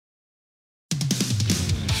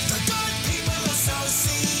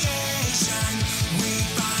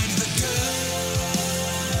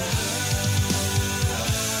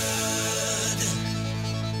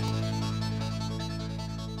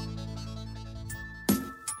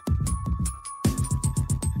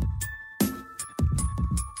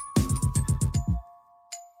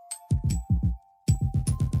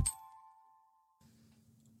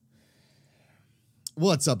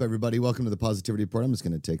What's up, everybody? Welcome to the Positivity Report. I'm just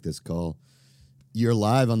going to take this call. You're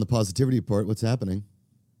live on the Positivity Report. What's happening?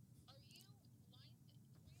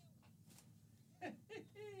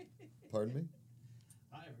 Pardon me?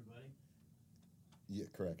 Hi, everybody. Yeah,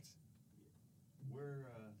 correct.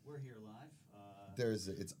 We're here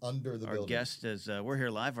live. It's under the Our building. guest is we're here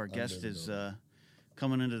live. Our guest the is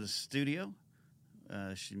coming into the studio.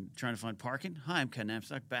 She's trying to find parking. Hi, I'm Ken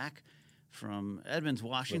Knapsack, back from Edmonds,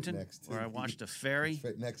 Washington, next to where I watched a ferry It's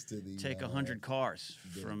right next to the take 100 cars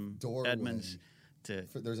the from doorway. Edmonds to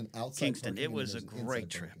There's an outside Kingston. parking It and was a there's an great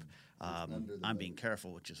inside trip. parking. It's under the I'm being building.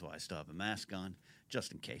 careful, which is why I still have a mask on,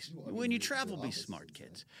 just in case. Well, I mean, When you your travel, be office smart, is,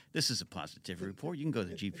 kids. This is a Positivity Report. You can go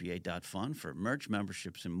to gpa.fun for merch,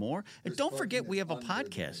 memberships, and more. And There's don't parking forget, we that's have a under the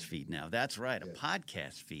podcast feed now. That's right, a Yeah.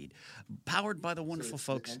 podcast feed powered by the wonderful the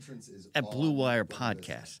folks entrance is at on Blue Wire one of those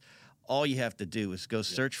Podcasts. All you have to do is go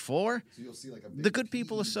search for So you'll see like a the big Good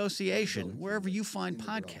People P Association, building wherever you in find the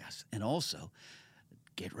garage. podcasts. And also,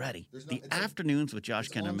 get ready. There's no- The it's like- Afternoons with Josh,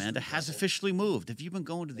 it's Ken, and on Amanda street has level. officially moved. If you've been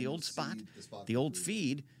going to the And old you'll spot, see the spot the for old Blue.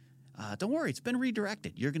 feed, don't worry, it's been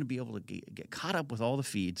redirected. You're going to be able to get caught up with all the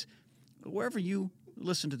feeds wherever you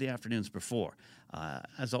listened to the Afternoons before.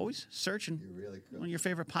 As always, searching You're really cool. on your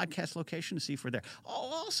favorite podcast location to see if we're there.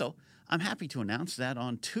 Oh, also, I'm happy to announce that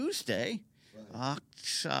on Tuesday,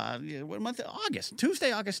 what month? August.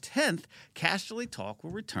 Tuesday, August 10th, Casterly Talk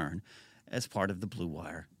will return as part of the Blue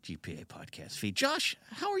Wire GPA podcast feed. Josh,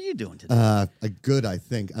 how are you doing today? Good, I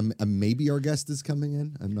think. Maybe our guest is coming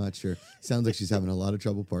in. I'm not sure. Sounds like she's having a lot of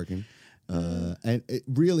trouble parking. And it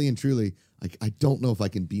really and truly, I don't know if I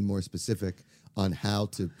can be more specific on how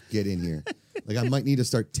to get in here. Like, I might need to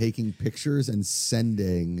start taking pictures and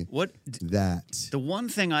sending What that. the one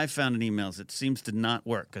thing I found in emails that seems to not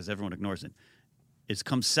work because everyone ignores it is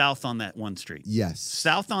come south on that one street. Yes,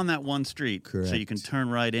 South on that one street, so you can Correct. turn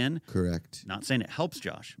right in. correct. Not saying it helps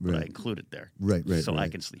Josh, but I Right. include it there. Right, So I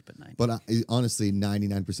right. can sleep at night. But honestly,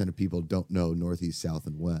 99% of people don't know northeast, south,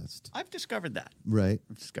 and west. I've discovered that. Right?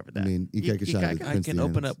 I've discovered I that. mean, you take a shot at got- it. I Prince can Dean's.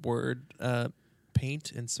 open up Word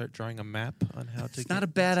Paint and start drawing a map on how to. It's not a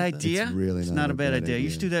bad idea. It's really not a bad idea. I idea.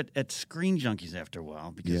 used to do that at Screen Junkies after a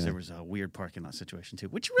while because Yeah. there was a weird parking lot situation too,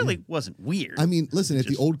 which really wasn't weird. I mean, listen, at the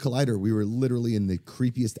Just- old Collider, we were literally in the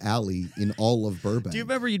creepiest alley in all of Burbank. Do you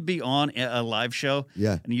remember you'd be on a live show?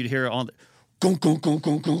 Yeah. And you'd hear all the gong, gong, gong,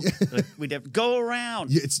 gong, gong. Like, we'd have go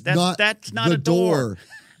around. Yeah, That's not the a door.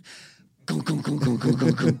 Gong, gong, gong, gong, gong,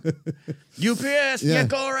 gong, gong. UPS, Yeah.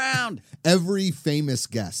 go around. Every famous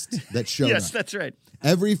guest that showed Yes, up. that's right.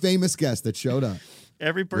 Every famous guest that showed up.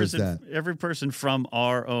 Every Where's person from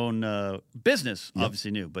our own business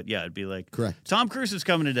obviously knew. But yeah, it'd be like, Correct. Tom Cruise is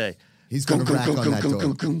coming today. He's going to Gong, rack gong, on gong, that gong, door.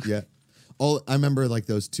 gong, gong. Yeah. Oh, I remember like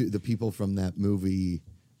the people from that movie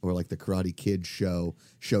or like the Karate Kid show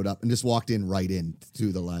showed up and just walked in right in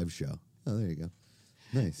to the live show. Oh, there you go.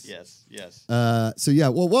 Nice. Yes, yes. So yeah,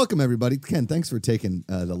 well, welcome everybody. Ken, thanks for taking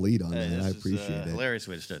the lead on that. This I is appreciate a it. hilarious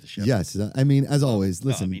way to start the show. Yes, I mean, as always, No,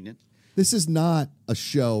 I listen. mean it. This is not a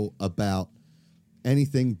show about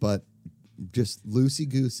anything but just loosey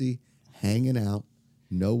goosey, hanging out,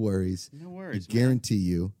 no worries. No worries, I man. guarantee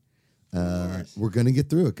you, worries. we're gonna get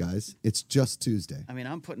through it, guys. It's just Tuesday. I mean,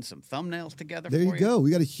 I'm putting some thumbnails together There for you go.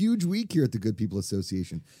 We got a huge week here at the Good People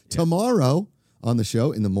Association. Tomorrow on the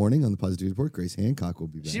show in the morning on the Positivity Report, Grace Hancock will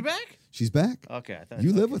be back. She back? She's back. Okay. I thought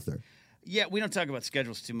You live okay. with her. Yeah, we don't talk about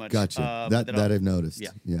schedules too much. Gotcha. but that I'll- I've noticed. Yeah.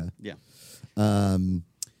 Yeah. Yeah.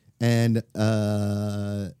 And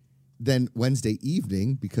then Wednesday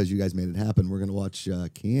evening, because you guys made it happen, we're gonna watch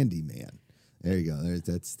Candyman. There you go.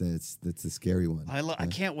 That's the scary one. I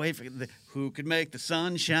can't wait for who could make the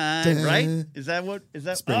sun shine, Dun. right? Is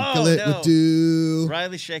that Sprinkle oh, it no. with dew.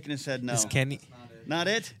 Riley's shaking his head no. Is Kenny Not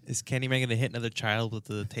it? is Candyman gonna hit another child with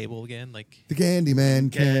the table again? Like The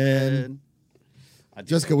Candyman can. Good. I do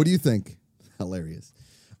Jessica, what do you think? Hilarious.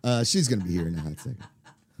 She's gonna be here in a hot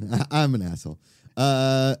second. I'm an asshole.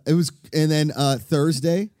 It was, and then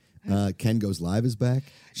Thursday, Ken Goes Live is back.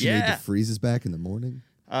 She made Yeah. the Freeze is back in the morning.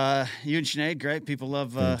 You and Sinead, great. People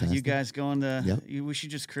love you Fantastic. guys going to. Yep. We should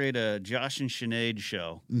just create a Josh and Sinead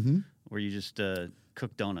show where you just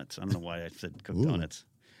cook donuts. I don't know why I said cook Ooh. donuts.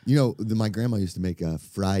 You know, my grandma used to make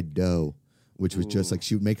fried dough, which was just like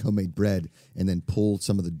she would make homemade bread and then pull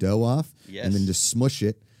some of the dough off and then Yes. just smush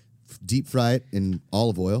it, deep fry it in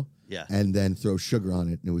olive oil, Yeah. and then throw sugar on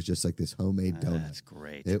it. And it was just like this homemade donut. That's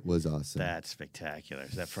great. It was awesome. That's spectacular.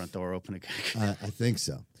 Is that front door open again? I think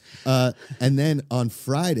so. And then on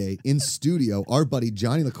Friday in studio, our buddy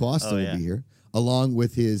Johnny LaCosta Oh, will yeah. be here, along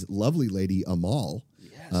with his lovely lady Amal.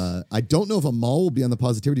 Yes. I don't know if Amal will be on the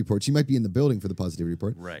positivity report. She might be in the building for the positivity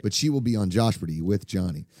report. Right. But she will be on Joshberty with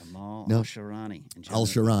Johnny. Amal No. Al-Sharani.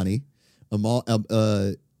 Al-Sharani. Amal,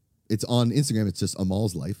 it's on Instagram. It's just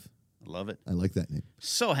Amal's Life. I love it. I like that name.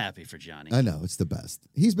 So happy for Johnny. I know. It's the best.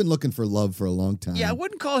 He's been looking for love for a long time. Yeah, I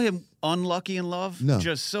wouldn't call him unlucky in love. No.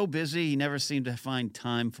 Just so busy, he never seemed to find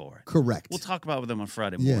time for it. Correct. We'll talk about it with him on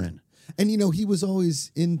Friday Yeah. morning. And, he was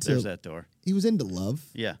always There's into, that door. he was into love.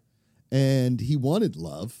 Yeah. And he wanted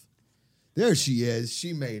love. There she is.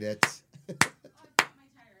 She made it. I got my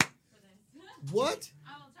tire for this. What?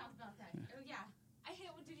 I will talk about that. Oh, yeah. I hit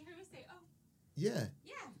what did you hear me say? Oh, Yeah.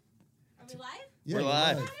 yeah. Are we live? Yeah, We're you're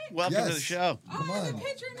live. live. Welcome to the Yes. show. Oh, Come I have on. a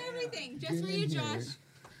picture and everything. Just Get for in you, here. Josh.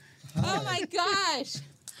 Oh, my gosh.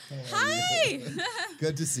 Hi.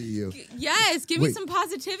 Good to see you. Yes, give me Wait. some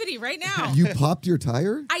positivity right now. You popped your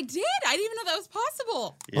tire? I did. I didn't even know that was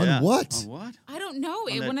possible. Yeah. On what? On what? I don't know.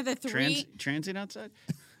 On that One of the three. Transient outside?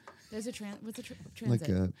 There's a what's a transit? Like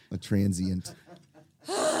a transient.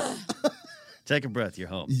 Take a breath. You're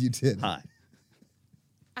home. You did. Hi.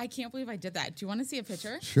 I can't believe I did that. Do you want to see a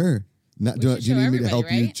picture? Sure. Not, We do should you show need me to everybody,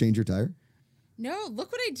 help you right? change your tire? No,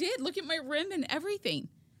 look what I did. Look at my rim and everything.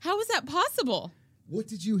 How is that possible? What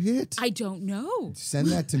did you hit? I don't know. Send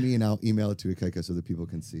that to me and I'll email it to Ikaika so that people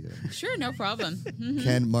can see it. Sure, no problem.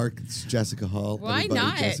 Ken, Mark, it's Jessica Hall. Why everybody,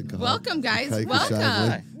 not? Jessica Hall, Welcome, guys. Ikaika Welcome. Shively,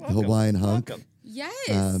 Hi. the Welcome. Hawaiian hunk. Welcome.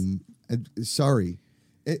 Yes. Sorry.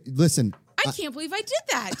 Listen, I can't believe I did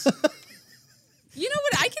that. You know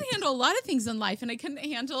what? I can handle a lot of things in life, and I couldn't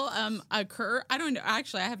handle a cur. I don't know.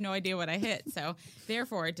 Actually, I have no idea what I hit, so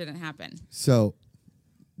therefore it didn't happen. so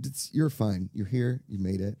you're fine. You're here. You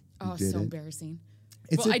made it. You Oh, did so it. embarrassing.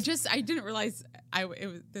 It's Well, a- I didn't realize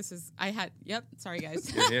Yep. Sorry,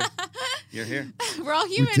 guys. You're here. You're here. We're all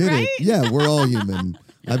we human, did right? it. Yeah, we're all human.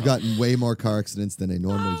 I've gotten way more car accidents than a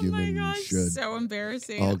normal Oh my human gosh, should. so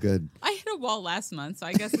embarrassing. All good. I hit a wall last month, so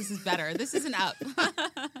I guess this is better. This isn't up.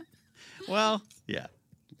 Well, yeah.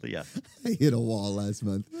 Yeah. I hit a wall last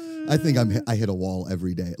month. I think I hit a wall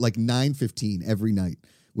every day, like 9:15 every night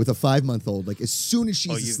with a 5-month-old. Like as soon as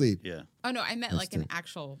she's asleep. Yeah. Oh no, I meant like That's an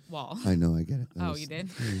actual wall. I know. I get it. That Oh, was- you did?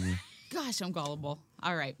 Gosh, I'm gullible.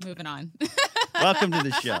 All right, moving on. Welcome to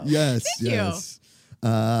the show. Yes. Thank you. yes.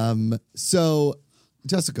 So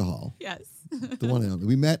Jessica Hall, Yes. the one and only.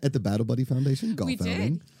 We met at the Battle Buddy Foundation golf We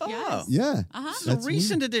outing. did. Oh. Yes. Yeah. So That's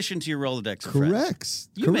recent addition to your Rolodex of friends. Correct.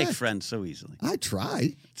 You make Correct. friends so easily. I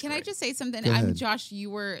try. Can I just say something? Go ahead. Josh, you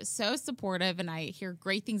were so supportive, and I hear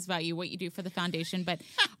great things about you, what you do for the foundation. But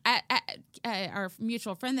our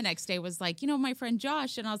mutual friend the next day was like, my friend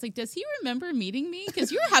Josh. And I was like, does he remember meeting me?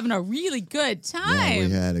 Because you were having a really good Yeah, time. we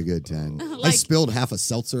had a good time. I Like- spilled half a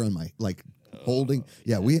seltzer on my holding.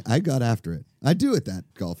 Yeah, I got after it. I do at that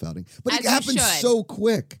golf outing, but As it you happened should. so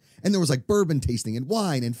quick. And there was bourbon tasting and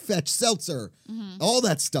wine and fetch seltzer, Mm-hmm. all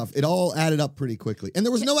that stuff. It all added up pretty quickly, and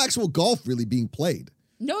there was no actual golf really being played.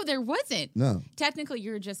 No, there wasn't. No, Technically,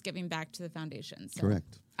 you're just giving back to the foundation. So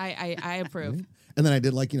correct. I approve. And then I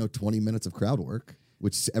did 20 minutes of crowd work,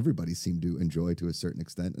 which everybody seemed to enjoy to a certain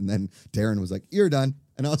extent. And then Darren was like, "You're done,"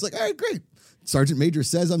 and I was like, "All right, great." Sergeant Major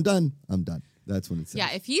says, "I'm done." I'm done. That's when it says.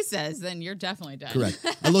 Yeah, if he says, then you're definitely done. Correct.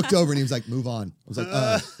 I looked over and he was like, "Move on." I was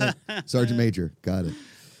like, Sergeant Major, got it.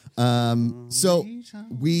 So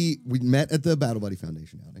we met at the Battle Buddy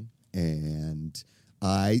Foundation outing, and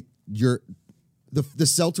the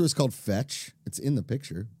seltzer is called Fetch. It's in the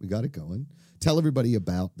picture. We got it going. Tell everybody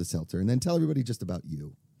about the seltzer, and then tell everybody just about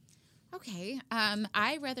you. Okay.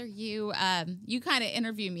 I rather you kind of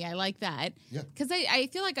interview me. I like that. Yeah. Because I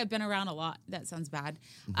feel like I've been around a lot. That sounds bad.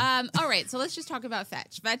 All right. So let's just talk about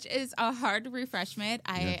Fetch. Fetch is a hard refreshment.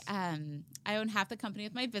 Yes. I own half the company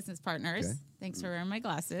with my business partners. Okay. Thanks for wearing my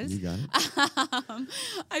glasses. You got it.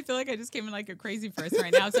 I feel like I just came in like a crazy person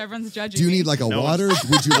right now, so everyone's judging Do you me. need a No. water?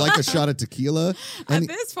 Would you like a shot of tequila? At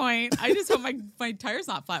this point, I just hope my tire's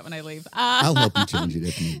not flat when I leave. I'll help you change it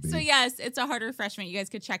if need be. So yes, it's a hard refreshment. You guys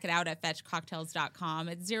could check it out at fetchcocktails.com.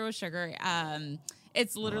 It's 0 sugar.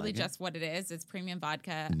 It's literally just what it is. It's premium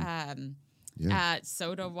vodka, Yeah.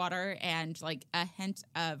 soda water, and a hint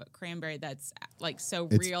of cranberry that's so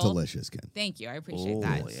It's real. delicious, Ken. Thank you. I appreciate Oh,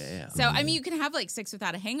 that. yeah. So, I mean, you can have 6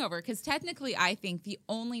 without a hangover because technically I think the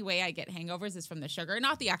only way I get hangovers is from the sugar,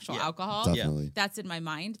 not the actual alcohol. Definitely. That's in my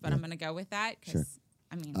mind, but I'm going to go with that because, Sure.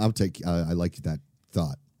 I mean, I'll take. I like that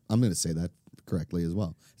thought. I'm going to say that correctly as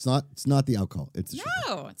well. It's not the alcohol. It's the sugar.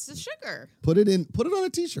 no, it's the sugar. Put it on a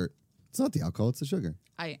T-shirt. It's not the alcohol. It's the sugar.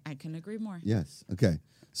 I can agree more. Yes. Okay.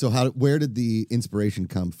 So where did the inspiration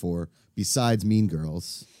come for besides Mean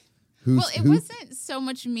Girls? Well, it wasn't so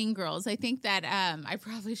much Mean Girls. I think that I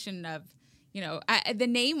probably shouldn't have the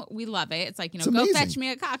name, we love it. It's like, It's go amazing. fetch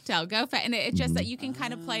me a cocktail, and it's just that you can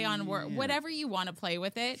kind of play on whatever you want to play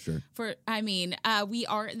with it. Sure. We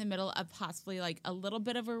are in the middle of possibly like a little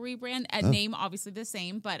bit of a rebrand. Name obviously the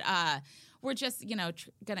same, but we're just going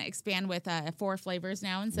to expand with 4 flavors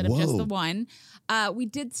now instead of just Whoa. the one. We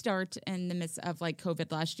did start in the midst of like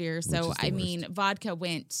COVID last year, so is the worst. vodka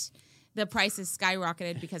went. The prices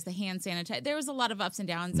skyrocketed because the hand sanitizer. There was a lot of ups and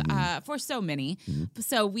downs for so many.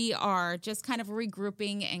 So we are just kind of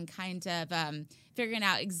regrouping and kind of figuring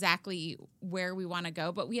out exactly where we want to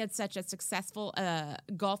go. But we had such a successful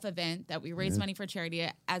golf event that we raised money for charity,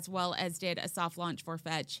 as well as did a soft launch for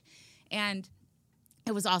Fetch. And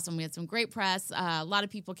it was awesome. We had some great press. A lot of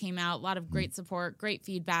people came out, a lot of great support, great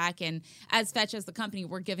feedback. And as Fetch, as the company,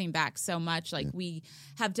 we're giving back so much. Like we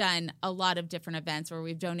have done a lot of different events where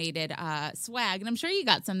we've donated swag. And I'm sure you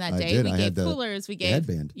got some that I day. did. We I gave had the coolers. We gave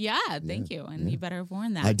headband. Yeah, thank you. And you better have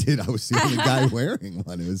worn that. I did. I was the only guy wearing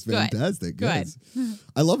one. It was fantastic. Good. Yes.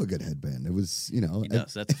 I love a good headband. It was, He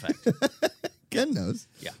does. That's a fact. Ken knows.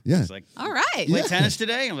 Yeah. Yeah. It's like, All right. play tennis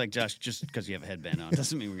today? I'm like, Josh, just because you have a headband on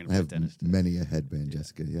doesn't mean we're going to I play have tennis today. many a headband,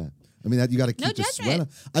 Jessica. Yeah. I mean, you got to keep No the sweat on.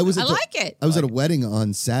 judgment. I was I at like it. I was at a wedding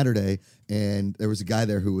on Saturday, and there was a guy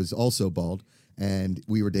there who was also bald, and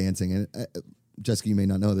we were dancing. And Jessica, you may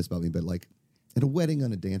not know this about me, but like at a wedding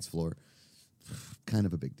on a dance floor, kind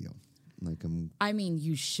of a big deal. Like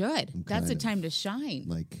You should. That's a kind of- time to shine.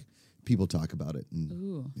 like people talk about it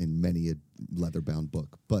in many a leather bound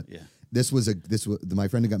book, but Yeah. this was my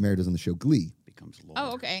friend who got married was on the show Glee. Becomes Lord.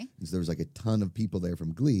 Oh, okay. So there was like a ton of people there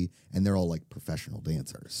from Glee, and they're all like professional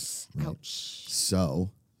dancers. Right? Ouch. So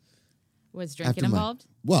Was drinking after involved?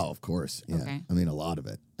 Well, of course, yeah. Okay. I mean, a lot of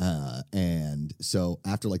it. And so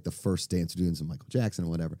after like the first dance, doing some Michael Jackson or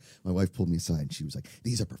whatever, my wife pulled me aside and she was like,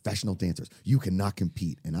 "These are professional dancers. You cannot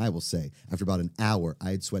compete." And I will say, after about an hour,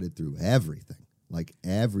 I had sweated through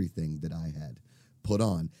everything that I had put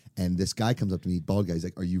on. And this guy comes up to me, bald guy. He's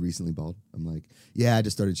like, "Are you recently bald?" I'm like, "Yeah, I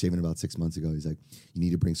just started shaving about 6 months ago." He's like, "You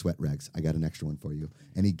need to bring sweat rags. I got an extra one for you."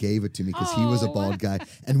 And he gave it to me because he was a bald guy.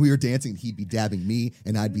 And we were dancing. He'd be dabbing me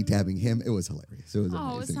and I'd be dabbing him. It was hilarious. It was Oh,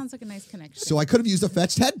 it amazing. sounds like a nice connection. So I could have used a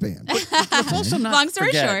fetched headband. Let's also not Long story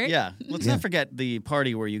forget, short. Yeah. Let's Yeah. not forget the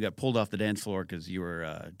party where you got pulled off the dance floor because you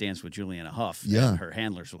were danced with Juliana Huff. Yeah. And her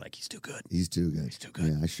handlers were like, "He's too good." He's too good. He's too good.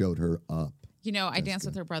 Yeah, I showed her up. I danced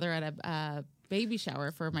with her brother at a baby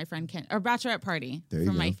shower for my friend or bachelorette party There you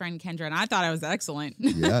for my go. friend Kendra, and I thought I was excellent.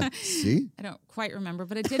 Yeah. See? I don't quite remember,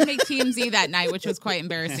 but it did make TMZ that night, which was quite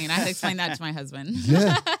embarrassing. I had to explain that to my husband.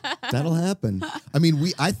 Yeah. That'll happen. I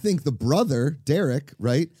mean, I think the brother, Derek,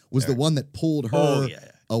 right, was the one that pulled her Oh,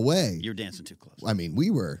 yeah. away. You're dancing too close. I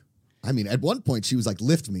mean, at one point she was like,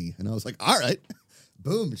 "Lift me." And I was like, "All right."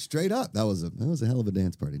 Boom, straight up. That was a hell of a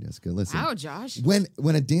dance party, Jessica. Listen. Ow, Josh. When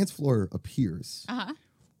a dance floor appears, Uh-huh.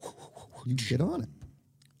 you get on it.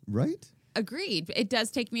 Right? Agreed. It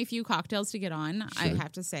does take me a few cocktails to get on, I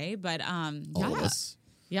have to say, but All of yeah. us.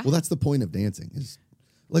 Yeah. Well, that's the point of dancing. Is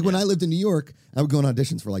like when I lived in New York, I would go on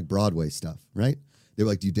auditions for like Broadway stuff, right? They were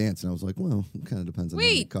like, "Do you dance?" And I was like, "Well, it kind of depends on how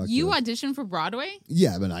many Wait, cocktails." you auditioned for Broadway?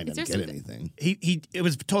 Yeah, but I there didn't get something- anything. It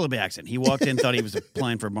was totally by accident. He walked in, thought he was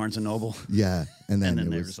applying for Barnes and Noble. Yeah, and then then it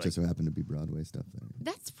they was was just so happened to be Broadway stuff there.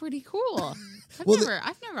 That's pretty cool. I've Well, never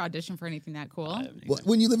auditioned for anything that cool. Well,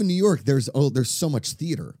 when you live in New York, there's so much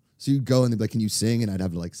theater. So you'd go and they'd be like, "Can you sing?" And I'd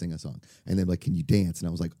have to like sing a song, and they'd be like, "Can you dance?" And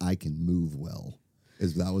I was like, "I can move well."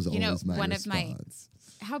 That was always my one of my- response.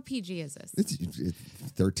 How PG is this? It's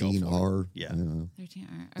 13 R. Yeah. 13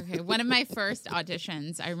 hour. Okay. One of my first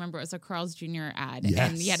auditions, I remember it was a Carl's Jr. ad.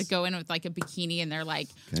 Yes. And you had to go in with like a bikini and they're like,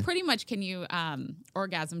 pretty much, can you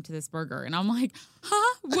orgasm to this burger? And I'm like,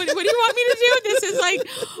 huh? What do you want me to do? This is like,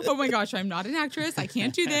 oh my gosh, I'm not an actress. I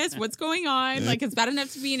can't do this. What's going on? Like, it's bad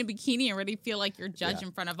enough to be in a bikini and already feel like you're judged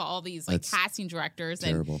in front of all these like That's casting directors.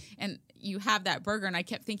 terrible. And you have that burger. And I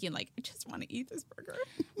kept thinking like, I just want to eat this burger.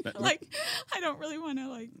 Like, I don't really want to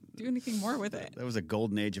like do anything more with it. That was a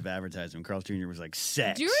golden age of advertising. Carl's Jr. was like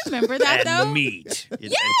sex. Do you remember that and though? meat.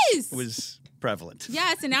 It Yes! was prevalent.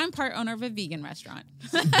 Yes, and now I'm part owner of a vegan restaurant.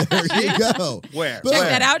 There you go. Where? But- Check Where?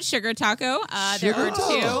 that out, Sugar Taco. There are Sugar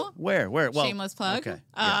Taco. two. Where? Well, Shameless plug. Okay.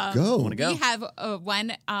 Go. Want to go? We have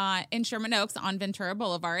one in Sherman Oaks on Ventura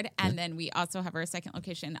Boulevard, and then we also have our second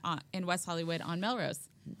location in West Hollywood on Melrose.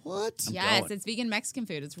 What? Yes, going. it's vegan Mexican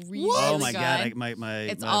food. It's really, Oh really my good. god! My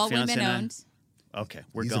It's my all fiance women and I- owned. Okay,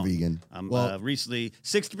 we're He's going. a vegan. I'm Well- recently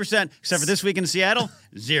 60%, except for this week in Seattle,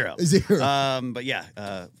 0. 0. But yeah,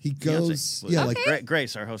 He Beyonce goes- was- yeah, like-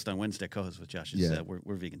 Grace, our host on Wednesday, co-host with Josh. Is, Yeah.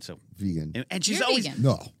 we're vegan, so Vegan. and she's You're always vegan.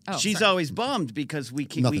 No. Oh, she's sorry. always bummed because we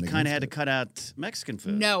Nothing kind of against had to it. cut out Mexican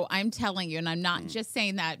food. No, I'm telling you, and I'm not just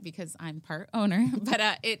saying that because I'm part owner, but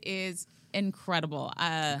it is incredible.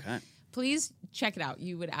 Okay. Please check it out.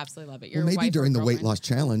 You would absolutely love it. Your Well, maybe wife or during the weight girlfriend. loss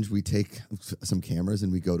challenge, we take some cameras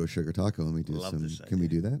and we go to Sugar Taco and we do Love some. this Can we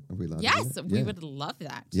do that? Are we allowed to do Yes, that? we Yeah. would love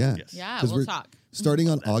that. Yeah. Yes. Yeah, 'Cause we'll we're talk. Starting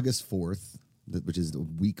on August 4th, which is a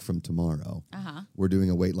week from tomorrow, we're doing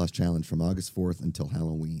a weight loss challenge from August 4th until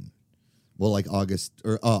Halloween. Well, like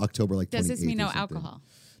October, like 28th. Does this mean or no something. alcohol?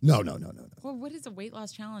 No. Well, what is a weight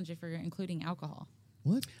loss challenge if you're including alcohol?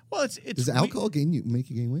 What? Well, it's Does alcohol make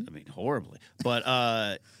you gain weight? I mean, horribly,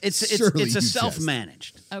 but it's Surely a you jest.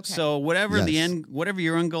 self-managed. Okay. So whatever the Yes. end, whatever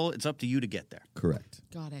your end goal, it's up to you to get there. Correct.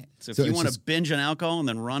 Got it. So if So you it's want to just- binge on alcohol and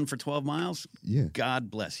then run for 12 miles, Yeah. God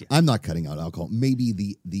bless you. I'm not cutting out alcohol. Maybe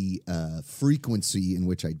the frequency in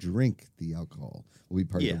which I drink the alcohol will be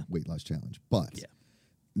part Yeah. of the weight loss challenge. But Yeah.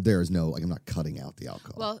 there is no, like, I'm not cutting out the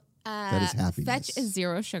alcohol. Well, That is happiness. Fetch is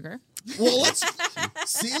 0 sugar. Well,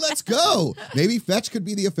 let's go. Maybe Fetch could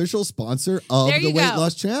be the official sponsor of There the you weight go.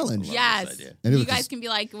 loss challenge. Yes. idea. And it You was guys just- can be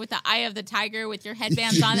like with the eye of the tiger with your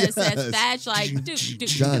headbands on that says Yes. Fetch, like, do.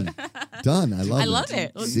 Done. I love it. I love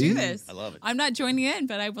it. Let's See? do this. I love it. I'm not joining in,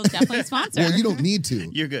 but I will definitely sponsor. Well, you don't need to.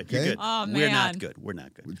 You're good. You're okay? good. Oh, We're not man. good. We're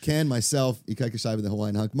not good. Ken, myself, Ikaika Shaiba, the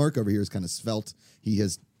Hawaiian Hunk. Mark over here is kind of svelte. He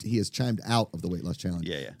has chimed out of the weight loss challenge.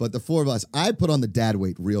 Yeah. But the four of us, I put on the dad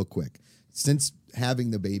weight real quick. Since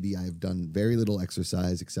having the baby, I've done very little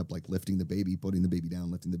exercise except like lifting the baby, putting the baby down,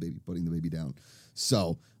 lifting the baby, putting the baby down.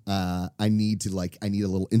 So I need a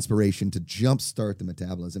little inspiration to jumpstart the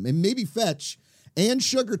metabolism. And maybe Fetch and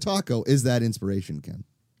Sugar Taco is that inspiration, Ken.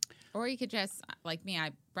 Or you could just, like me,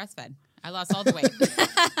 I breastfed. I lost all the weight.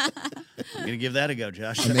 I'm gonna give that a go,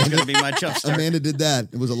 Josh. That's gonna be my jump start. Amanda did that.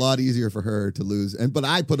 It was a lot easier for her to lose. But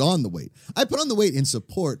I put on the weight. I put on the weight in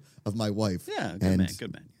support of my wife. Yeah, good And man.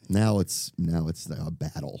 Good man. Now it's a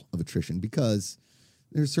battle of attrition because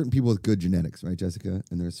there's certain people with good genetics, right, Jessica?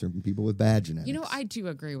 And there's certain people with bad genetics. You know, I do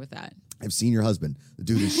agree with that. I've seen your husband. The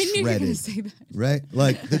dude is I knew you were going to shredded. say that. Right?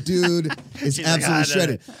 Like the dude is She's like, absolutely no.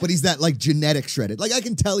 shredded. But he's that like genetic shredded. Like I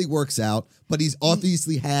can tell he works out, but he's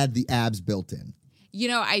obviously had the abs built in. You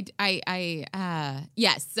know,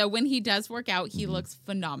 yes. So when he does work out, he looks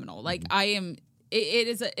phenomenal. Like I am.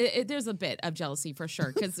 There's a bit of jealousy for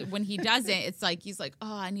sure because when he doesn't, it's like he's like,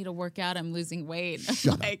 oh, I need to work out. I'm losing weight.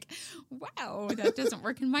 Shut up. Like, wow, that doesn't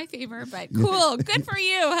work in my favor. But cool, good for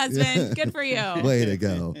you, husband. Good for you. Way to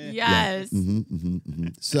go. Yes.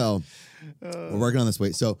 So we're working on this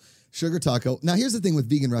weight. So Sugar Taco. Now here's the thing with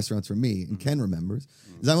vegan restaurants for me, and Ken remembers,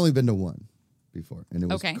 is I've only been to one before, and it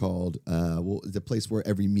was Okay. called the place where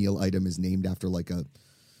every meal item is named after like a.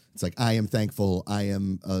 It's like I am thankful, I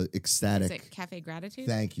am ecstatic. Is it Cafe Gratitude?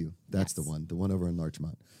 Thank you. That's Yes. the one over in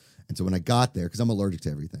Larchmont. And so when I got there, because I'm allergic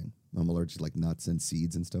to everything, I'm allergic to like nuts and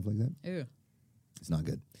seeds and stuff like that. Ooh. It's not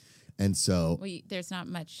good. And so, Well, there's not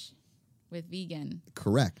much with vegan.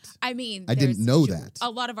 correct. I mean, I didn't there's know that. A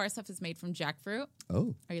lot of our stuff is made from jackfruit.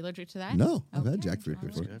 Oh, Are you allergic to that? no. I've had Okay. jackfruit All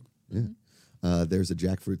right. before. Good. Yeah. There's a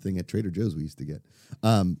jackfruit thing at Trader Joe's we used to get.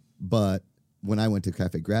 But when I went to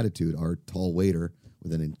Cafe Gratitude, our tall waiter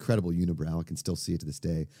with an incredible unibrow, I can still see it to this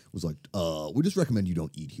day, was like, we just recommend you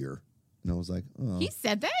don't eat here. And I was like, oh. He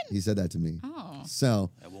said that? He said that to me. Oh. So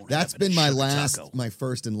That won't that's happen been at my Sugar Taco. my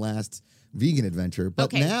first and last vegan adventure. But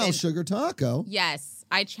Okay, now then- Sugar Taco. Yes,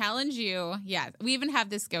 I challenge you. Yeah, we even have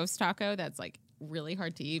this ghost taco that's like really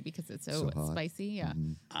hard to eat because it's so, So hot. spicy. Yeah,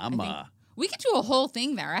 I'm I think we could do a whole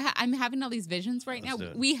thing there. I'm having all these visions right Let's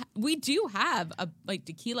now. do it. We do have like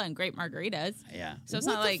tequila and great margaritas. yeah. So it's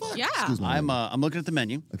What not the like fuck? yeah. Excuse me. I'm looking at the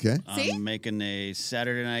menu. Okay. See? I'm making a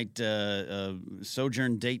Saturday night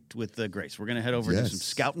sojourn date with Grace. We're gonna head over and do Yes. some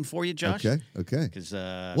scouting for you, Josh. Okay. Okay. Because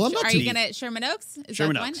Well, I'm not Are too- you gonna Sherman Oaks? Is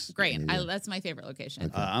Sherman that the Oaks. one? Great. Yeah. That's my favorite location.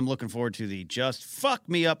 I'm looking forward to the just fuck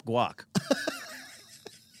me up guac.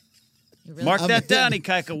 You really- Mark I'm that in. down,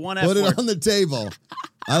 Ikaika. One F Put it word. on the table.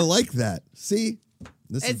 I like that. See?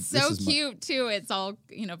 This It's so this is my- cute too. It's all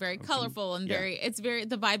very colorful and Yeah.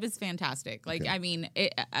 the vibe is fantastic. Like Okay. I mean,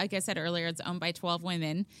 like I said earlier, it's owned by 12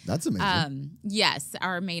 women. That's amazing. Yes,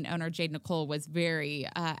 our main owner Jade Nicole was very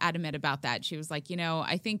adamant about that. She was like,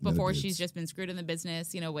 I think No before dudes. she's just been screwed in the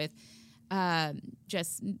business, with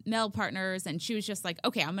just male partners, and she was just like,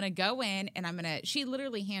 okay, I'm gonna go in and she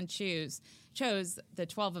literally chose the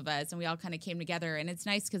 12 of us, and we all kind of came together. And it's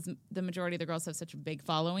nice because the majority of the girls have such a big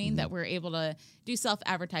following that we're able to do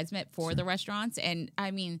self-advertisement for the restaurants. And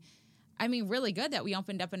I mean, I mean, really good that we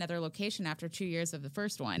opened up another location after 2 years of the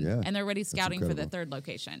first one. Yeah, And they're already scouting for the incredible. third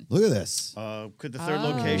location. Look at this. Could the third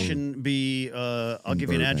location be? I'll give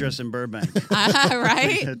you an Burbank. address in Burbank.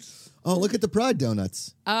 Right? That's- Oh, look at the Pride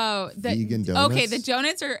donuts. Oh, Vegan Okay, donuts? the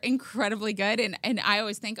donuts are incredibly good. And I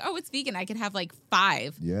always think, oh, it's vegan. I could have like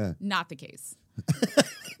 5. Yeah. Not the case.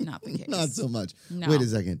 Not the case. Not so much. No. Wait a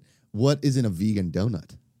second. What is in a vegan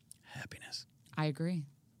donut? happiness. I agree.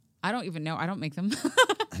 I don't even know. I don't make them.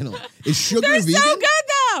 I don't. Is sugar They're vegan? so good,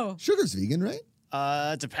 though. Sugar's vegan, right?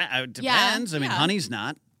 It depends. I mean, yeah. honey's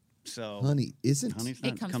not. So Honey isn't. honey's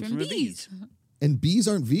not. It comes from from the bees. And bees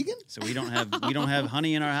aren't vegan? So we don't have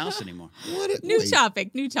honey in our house anymore. What? New Wait,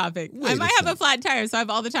 topic. New topic. Wait I a might have a second. flat tire, so I have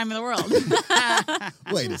all the time in the world.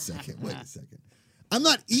 Wait a second. Wait a second. I'm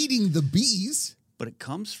not eating the bees. But it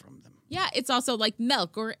comes from them. Yeah, it's also like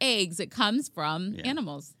milk or eggs. It comes from Yeah.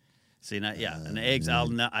 animals. See, and the eggs.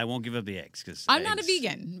 I won't give up the eggs because I'm not a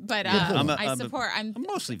vegan, but hold on. I support. I'm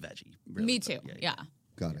mostly veggie. Really, Me but too. Yeah.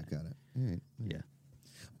 Got it. Got it. All right. Yeah.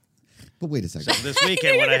 But wait a second. So this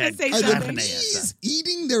weekend, what I gonna had say Are something. the Cabernet bees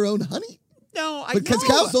eating their own honey? No, I Because know.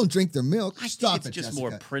 cows don't drink their milk. I think Stop it's it, just Jessica. more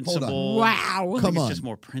Hold on. principle. Wow. I think Come it's on. just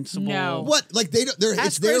more principle. No. What? Like they don't? They're, it's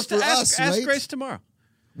Ask there Grace for us, ask right? Grace tomorrow.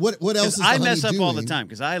 What else 'Cause is the I honey mess up all the doing? time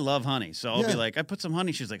because I love honey. So I'll Yeah. be like, I put some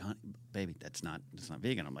honey. She's like, honey, baby, that's not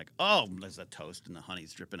vegan. I'm like, oh, there's a toast and the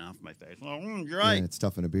honey's dripping off my face. Oh, you're Yeah, right. it's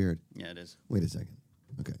tough on a beard. Yeah, it is. Wait a second.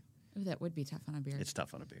 Okay. Ooh, that would be tough on a beard. It's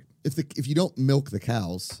tough on a beard. If you don't milk the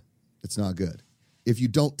cows, it's not good. If you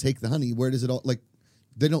don't take the honey, where does it all like?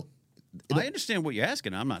 They don't. I understand what you're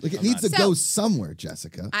asking. I'm not. Like it I'm needs not- to go somewhere,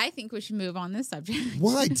 Jessica. I think we should move on this subject.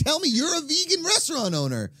 Why? Tell me, you're a vegan restaurant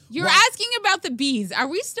owner. You're Why- asking about the bees. Are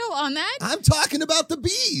we still on that? I'm talking about the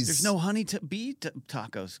bees. There's no honey bee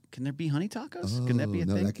tacos. Can there be honey tacos? Can that be a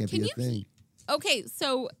no, thing? that can't Can be you a thing. Okay,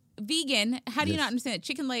 so vegan. How do you Yes. not understand it?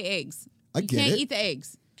 Chicken lay eggs. I You get can't it. eat the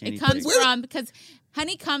eggs. Can't It eat the comes eggs. Where- from because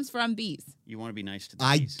honey comes from bees. You want to be nice to the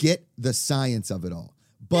I bees. get the science of it all,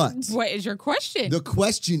 but What is your question? the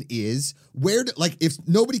question is, if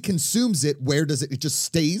nobody consumes it, where does it? It just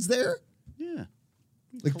stays there. Yeah,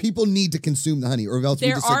 Like people need to consume the honey, or else we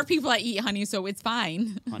there just are like, people that eat honey, so it's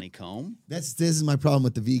fine. honeycomb. this is my problem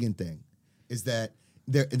with the vegan thing, is that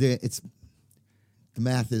the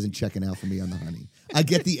math isn't checking out for me on the honey. I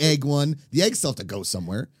get the egg one. The egg still have to go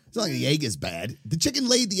somewhere. It's not like the egg is bad. The chicken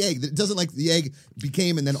laid the egg. It doesn't like the egg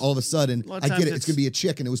became, and then all of a sudden, A lot of I get times it. It's going to be a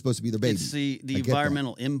chick, and it was supposed to be their baby. It's the I get that.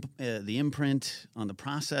 environmental the imprint on the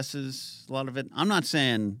processes. A lot of it. I'm not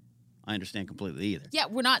saying I understand completely either. Yeah,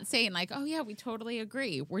 we're not saying like, oh yeah, we totally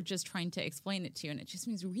agree. We're just trying to explain it to you, and it just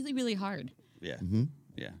means really, really hard. Yeah, Mm-hmm.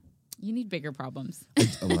 yeah. You need bigger problems.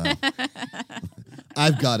 Oh, wow.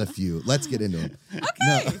 I've got a few. Let's get into them.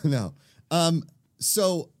 Okay. No.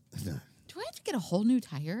 So, Do I have to get a whole new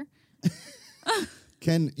tire?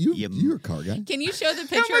 Ken, you're a car guy. Can you show the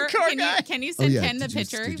picture? car guy. Can you send yeah, Ken the did you-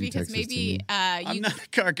 picture? did you Because text this to maybe me? I'm you. not a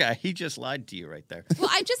car guy. He just lied to you right there. Well,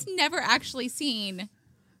 I've just never actually seen.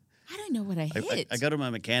 I don't know what I hit. I go to my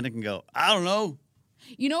mechanic and go, I don't know.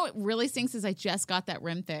 You know what really stinks is I just got that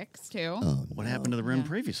rim fixed too. Oh, What happened to the rim Yeah.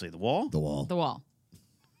 previously? The wall? the wall. The wall.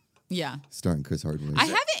 Yeah. Starring Chris Hardwick. I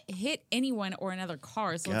haven't hit anyone or another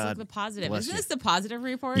car, so let's look God at the positive. bless Isn't you. this the positive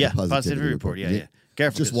report? Yeah, Positivity positivity report. report. Yeah, yeah.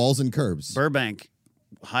 Careful. Just 'cause walls and curbs. Burbank,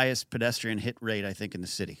 highest pedestrian hit rate, I think, in the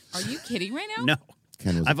city. Are you kidding right now? No.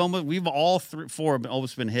 Ken was We've all four have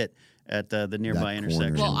almost been hit at the nearby That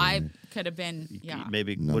intersection. corner. Well, I could have been. Yeah.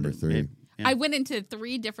 Maybe Number would've- 3. maybe- yeah. I went into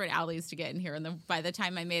 3 different alleys to get in here, and then by the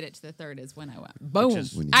time I made it to the third is when I went boom.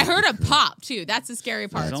 is- When you I hit heard the a curb. pop too. That's the scary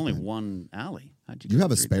part. There's That's only fine. one alley. How'd You go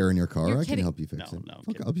have a through spare in your car. You're I can kidding. help you fix No, it. no, I'm Okay,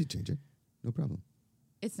 kidding. I'll help you change it. No problem.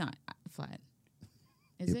 It's not flat.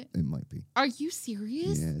 Is it? It might be. Are you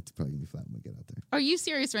serious? Yeah, it's probably gonna be flat when we get out there. Are you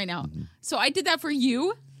serious right now? Mm-hmm. So I did that for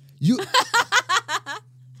you? You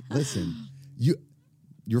listen.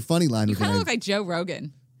 Your funny line You was kind of when look like Joe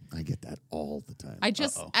Rogan. I get that all the time.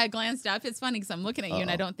 I glanced up. It's funny because I'm looking at you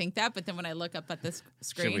and I don't think that, but then when I look up at this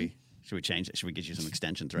screen, Should we change it? Should we get you some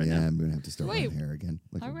extensions right yeah, now? I'm gonna have to start Wait. wearing hair again,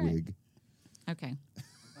 like All a right. wig. okay,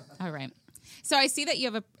 all right. So I see that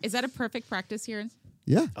you have is that a perfect practice here?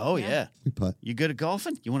 Yeah, Oh Yeah. yeah. we putt. You good at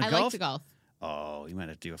golfing? You want I to golf? like to golf. Oh, you might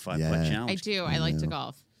have to do a 5-putt Yeah. challenge. I do. I like to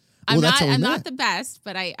golf. I'm Well, that's how we I'm met. not the best,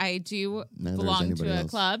 but I do Neither is belong anybody to a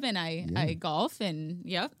else. club, and I golf, and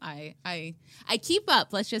yep, I keep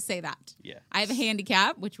up. Let's just say that. Yeah. I have a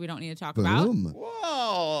handicap, which we don't need to talk about. Boom.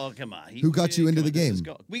 Whoa, come on. Who got you into the This is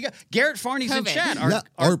game? We got Garrett Farney's in COVID. chat. Our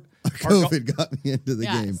gol- COVID got me into the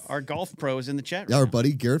Yes. game. our golf pro is in the chat. Yeah, Right our now.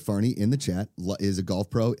 buddy Garrett Farney in the chat is a golf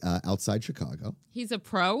pro outside Chicago. He's a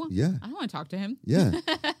pro. Yeah. I don't want to talk to him. Yeah.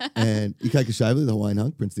 And Ikaika Shively, the Hawaiian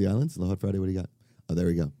hunk, Prince of the Islands, Aloha Friday. What do you got? Oh, there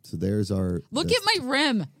we go. So there's our. Look at my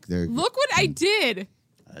rim. There- Look what I did.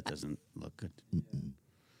 That doesn't look good.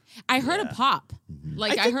 I heard a pop. Mm-hmm.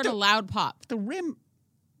 Like I think heard a loud pop. The rim,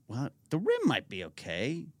 well, the rim might be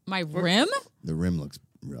okay. My rim? The rim looks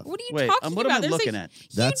rough. What are you Wait, talking what am I about? There's looking a at? huge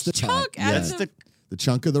That's the chunk tie- out yeah. of That's the. the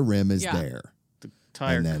chunk of the rim is Yeah. there.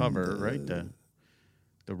 tire And then cover, right?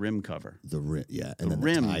 The rim cover. The rim, yeah. And The then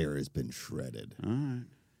rim. the tire has been shredded. All right.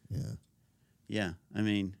 Yeah. Yeah, I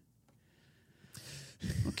mean,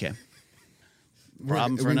 okay.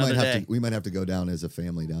 Problem for we another might have day. to we might have to go down as a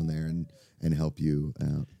family down there and help you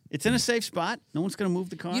out. It's in a safe spot. No one's going to move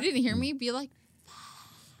the car. You didn't hear me be like,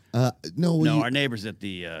 No, No, you- our neighbors at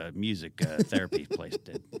the music therapy place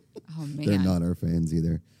did. oh man. they're not our fans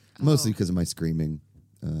either. Mostly Oh. because of my screaming.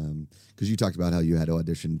 Because you talked about how you had to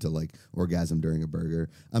audition to like orgasm during a burger.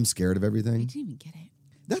 I'm scared of I everything. didn't even get it.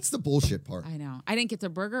 That's the bullshit part. I know. I didn't get the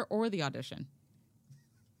burger or the audition.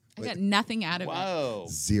 I got nothing out of Whoa.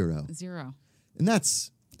 Zero. it. Zero. And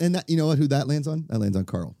that you know what? Who that lands on? That lands on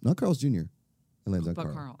Carl, not Carl's Jr. That lands on But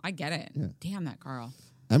Carl. Carl, I get it. Yeah. Damn that Carl.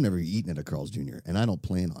 I've never eaten at a Carl's Jr. and I don't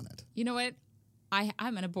plan on it. You know what? I'm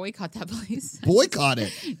gonna boycott that place. Boycott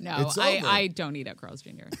it. No, It's over. I don't eat at Carl's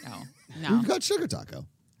Jr. No. We've got Sugar Taco.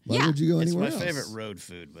 Why Yeah. would you go It's anywhere my else? favorite road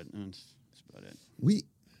food, but that's about it.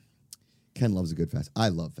 Ken loves a good fast. I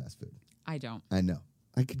love fast food. I don't. I know.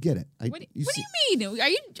 I could get it. What do you mean?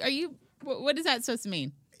 Are you? What is that supposed to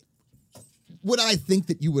mean? Would I think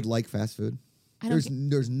that you would like fast food? I don't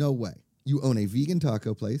There's no way. You own a vegan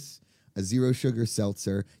taco place, a zero sugar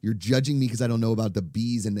seltzer. You're judging me because I don't know about the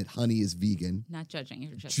bees and that honey is vegan. Not judging.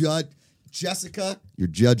 You're just. Jessica, you're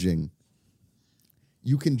judging.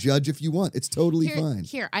 You can judge if you want. It's totally fine.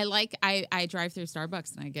 Here, I drive through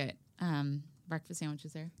Starbucks and I get breakfast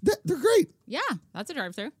sandwiches there. They're great. Yeah, that's a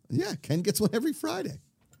drive through. Yeah, Ken gets one every Friday.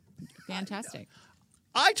 Fantastic.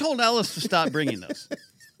 I told Ellis to stop bringing those.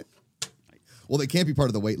 Well, they can't be part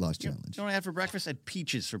of the weight loss challenge. You know what I had for breakfast? I had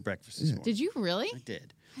peaches for breakfast this morning. Did you really? I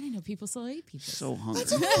did. I didn't know people still ate peaches. So hungry.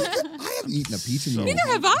 I haven't eaten a peach in years. Neither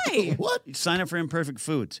have I. What? You sign up for Imperfect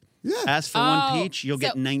Foods. Yeah. Ask for Oh, one peach, you'll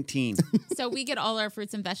get so- 19. So we get all our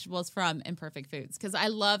fruits and vegetables from Imperfect Foods because I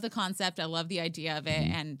love the concept. I love the idea of it,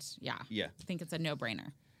 and yeah, Yeah. I think it's a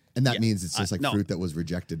no-brainer. And that Yeah. means it's just like No. fruit that was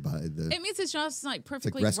rejected by the. It means it's just like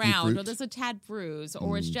perfectly rescue round, or fruit. there's a tad bruise,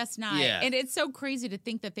 or it's just not. Yeah. And it's so crazy to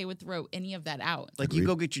think that they would throw any of that out. Like you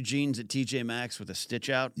go get your jeans at TJ Maxx with a stitch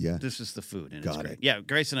out. Yeah. This is the food, and Got it's great. it. Yeah,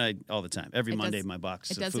 Grace and I all the time. Every It Monday, does- my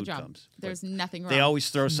box It of does the food job. comes. There's But nothing wrong. they always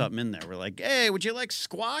throw something in there. We're like, "Hey, would you like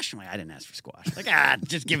squash?" I'm like, "I didn't ask for squash." Like,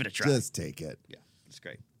 just give it a try. Just take it. Yeah, it's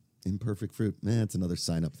great. Imperfect fruit. Man, it's another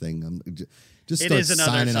sign up thing. Just It start is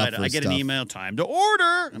another signing up side. for I get stuff. an email, time to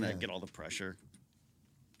order, and I get all the pressure.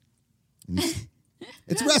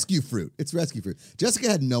 It's rescue fruit. It's rescue fruit. Jessica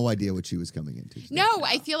had no idea what she was coming into. No,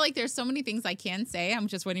 I feel like there's so many things I can say. I'm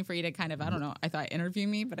just waiting for you to kind of, I don't know. I thought interview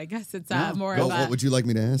me, but I guess it's No, more Well, of a. what would you like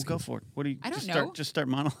me to ask? Go you? for it. What do you? I don't just know. Start, just start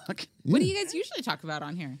monologue. What do you guys usually talk about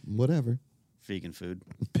on here? Whatever. Vegan food.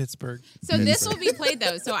 Pittsburgh. So this will be played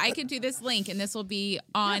though. So I could do this link, and this will be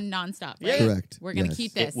on nonstop. Right? Correct. We're gonna Yes.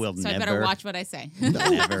 keep this. It will so I better never- watch what I say.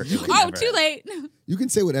 Never. it would Oh, never too end. late. You can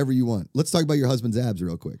say whatever you want. Let's talk about your husband's abs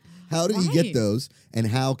real quick. How did he Why? get those, and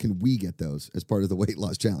how can we get those as part of the weight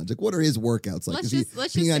loss challenge? Like, what are his workouts like? Let's Is just- he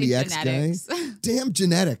let's just P90X say guy? genetics. Damn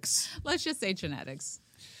genetics. Let's just say genetics.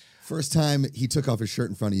 First time he took off his shirt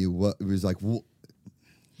in front of you, what it was like?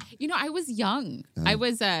 You know, I was young. I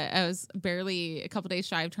was barely a couple days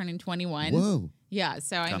shy of turning 21. Whoa! Yeah.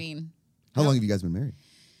 So I mean, How long have you guys been married?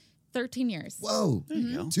 13 years. Whoa! There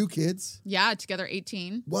you go. 2 kids. Yeah, together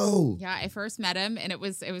 18. Whoa! Yeah, I first met him, and it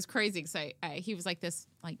was crazy because he was like this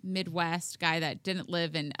like Midwest guy that didn't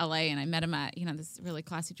live in LA, and I met him at this really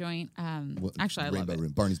classy joint. What- Actually, I love Rainbow it.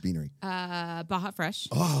 Room, Barney's Beanery. Baja Fresh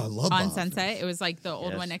Oh, I love on Baja Sunset. Fresh. It was like the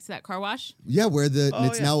old Yes. one next to that car wash. Yeah, where Oh,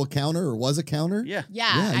 it's yeah. now a counter or was a counter. Yeah.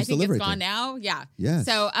 Yeah, Yeah, I I used to think live it's right gone there. now. Yeah. Yes.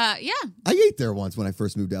 So yeah, I ate there once when I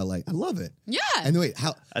first moved to LA. I love it. yeah. And wait,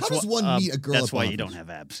 how does one meet a girl? That's at why Baja you don't Fresh? have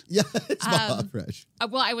abs. Yeah, it's Baja Fresh.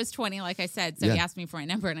 Well, I was 20, like I said, so Yeah. he asked me for my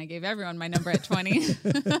number, and I gave everyone my number at 20.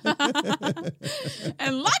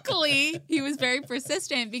 And luckily, he was very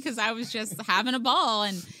persistent because I was just having a ball,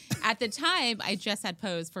 and at the time, I just had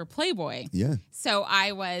posed for Playboy. Yeah. So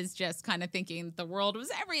I was just kind of thinking the world was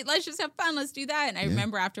let's just have fun, let's do that. And I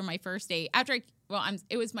remember after my first date,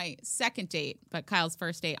 it was my second date, but Kyle's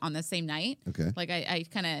first date on the same night. Okay. Like I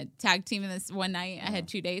kind of tag teamed this one night. I had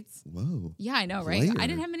 2 dates. Whoa. Yeah, I know, right? Player. I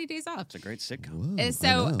didn't have many days off. It's a great sitcom. Whoa. And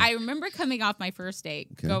so know. I remember coming off my first date,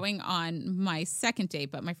 Okay. going on my second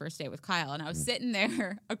date, but my first date with Kyle. And I was sitting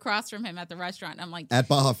there across from him at the restaurant. And I'm like, At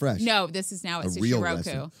Baja Fresh. no, this is now at A Sushi real Roku.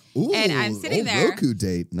 restaurant. Ooh, And I'm sitting old there. Roku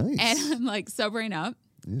date. Nice. And I'm like sobering up.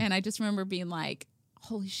 And I just remember being like,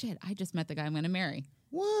 holy shit, I just met the guy I'm going to marry.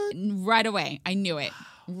 what? Right away. I knew it.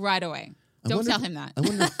 Right away. Don't wonder tell if- him that. I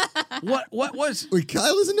wonder. What was? Wait,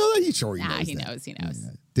 Kyle doesn't know that? He knows He that. knows. He knows.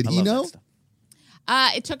 Yeah. Did I he love that know? stuff.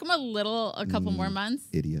 It took him a couple more months.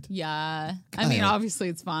 Idiot. Yeah. I mean, Kyle. obviously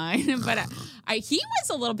it's fine. But he was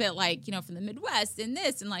a little bit like, from the Midwest and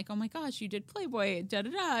this and like, oh my gosh, you did Playboy, da da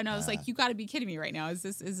da. And I was like, you got to be kidding me right now. Is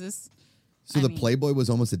this? So I the mean- Playboy was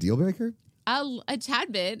almost a deal breaker? A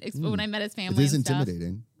tad bit when I met his family. It is and stuff.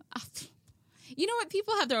 intimidating. You know what?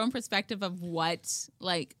 People have their own perspective of what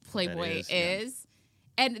like Playboy is, yeah. is.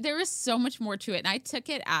 And there is so much more to it. And I took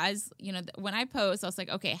it as, when I posed, I was like,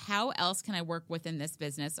 okay, how else can I work within this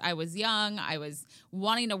business? I was young. I was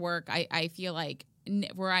wanting to work. I feel like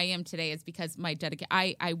where I am today is because my dedication.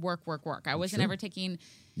 I work. I wasn't Sure. ever taking,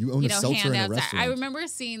 You own a seltzer in a handouts. restaurant. I remember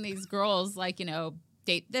seeing these girls like,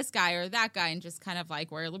 date this guy or that guy and just kind of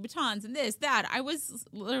like wear Louboutins and this, that. I was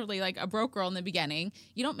literally like a broke girl in the beginning.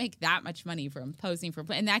 You don't make that much money from posing for,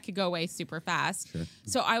 and that could go away super fast. Sure.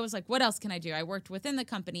 So I was like, what else can I do? I worked within the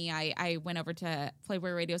company. I went over to Playboy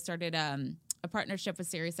Radio, started a partnership with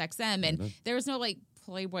SiriusXM, and there was no like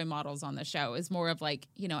Playboy models on the show. It was more of like,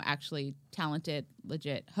 actually talented,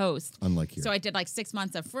 legit host. Unlike here. So I did like 6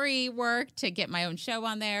 months of free work to get my own show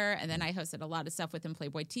on there. And then I hosted a lot of stuff within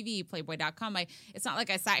Playboy TV, Playboy.com. It's not like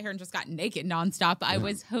I sat here and just got naked nonstop. I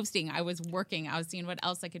was hosting. I was working. I was seeing what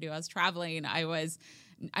else I could do. I was traveling. I was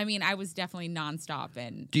definitely nonstop.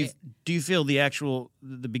 And Do you feel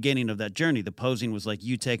the beginning of that journey, the posing was like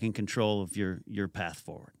you taking control of your path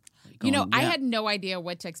forward? I had no idea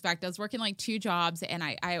what to expect. I was working like 2 jobs, and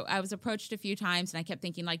I was approached a few times, and I kept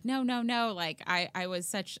thinking like, no. Like I was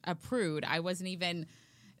such a prude. I wasn't even,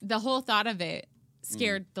 the whole thought of it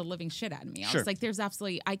scared the living shit out of me. I Sure. was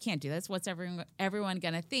like, I can't do this. What's everyone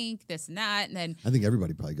going to think, this and that? And then, I think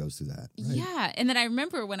everybody probably goes through that. Right? yeah. And then I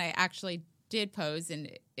remember when I actually did pose,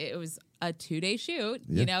 and it was a 2-day shoot.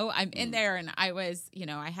 Yeah. I'm in there, and I was,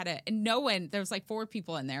 I had and no one. There was like 4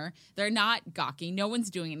 people in there. They're not gawking. No one's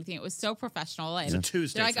doing anything. It was so professional. And It's a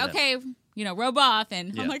Tuesday they're like, for them. okay, robe off,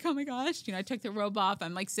 and Yeah. I'm like, oh my gosh, I took the robe off.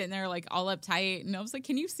 I'm like sitting there like all uptight, and I was like,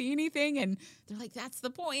 can you see anything? And they're like, that's the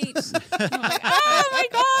point. And I'm like, oh my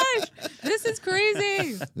gosh, this is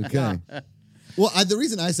crazy. Okay. Well, the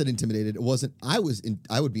reason I said intimidated, it wasn't. I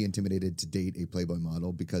would be intimidated to date a Playboy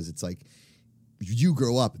model because it's like you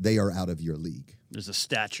grow up, they are out of your league. There's a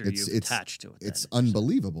stature you've attached to it. It's then.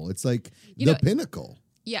 unbelievable. It's like You the know- pinnacle.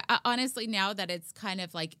 Yeah, honestly, now that it's kind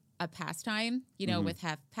of like a pastime, with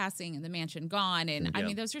half passing and the mansion gone, and I Yeah.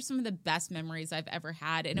 mean, those are some of the best memories I've ever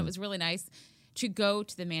had, and it was really nice to go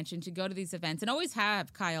to the mansion, to go to these events, and always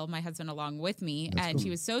have Kyle, my husband, along with me, and he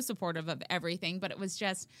was so supportive of everything. But it was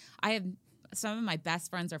just, I have some of my best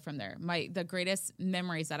friends are from there. The greatest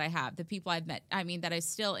memories that I have, the people I've met, that I'm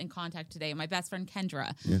still in contact today. My best friend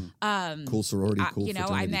Kendra. Cool sorority, cool I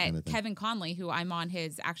fraternity met kind of thing. Kevin Conley, who I'm on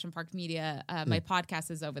his Action Park Media. My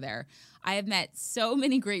podcast is over there. I have met so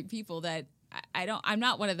many great people that I'm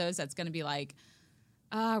not one of those that's going to be like,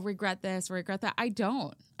 regret this, regret that. I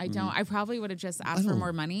don't. I probably would have just asked for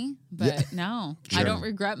more money, but no, I don't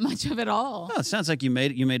regret much of it all. Well, it sounds like you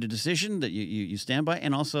made a decision that you stand by,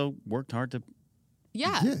 and also worked hard to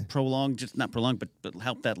Yeah. prolong, just not prolong, but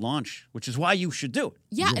help that launch, which is why you should do it.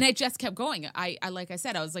 Yeah, and I just kept going. I like I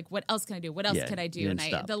said, I was like, what else can I do? What else Yeah, could I do? you And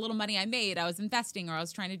didn't stop. the little money I made, I was investing, or I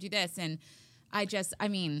was trying to do this, and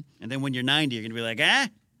And then when you're 90, you're gonna be like,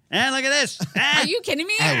 look at this. are you kidding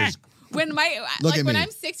me? When Look at when me.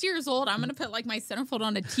 I'm 6 years old, I'm gonna put like my centerfold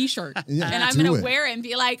on a T-shirt, Yeah, and I'm do gonna it. wear it and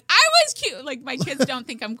be like, I was cute. Like my kids don't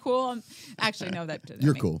think I'm cool. Actually, no, that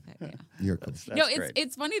You're makes- cool. yeah. You're cool. No, That's great.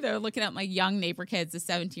 it's funny though. Looking at my young neighbor kids, the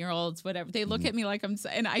 17-year-olds, whatever, they look at me like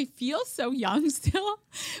and I feel so young still,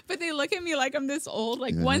 but they look at me like I'm this old.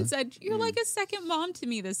 Like one said, "You're like a second mom to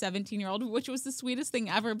me," the 17-year-old, which was the sweetest thing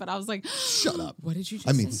ever. But I was like, Shut up. What did you? Just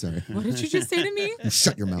I mean, say? sorry. What did you just say to me?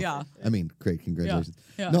 Shut your mouth. Yeah. I mean, great. Congratulations.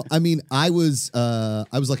 Yeah. No, I mean, I was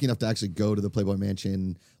lucky enough to actually go to the Playboy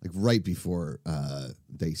Mansion like right before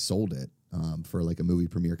they sold it for like a movie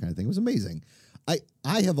premiere kind of thing. It was amazing.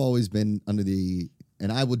 I have always been under the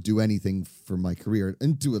and I would do anything for my career,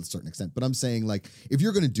 and to a certain extent. But I'm saying, like, if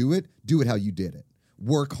you're going to do it how you did it.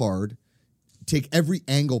 Work hard, take every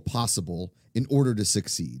angle possible in order to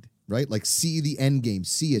succeed, right? Like, see the end game,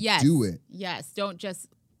 see it, Yes. do it. Yes. Don't just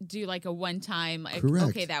do like a one time, like, Correct.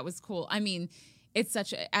 okay, that was cool. I mean, it's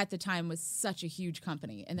at the time was such a huge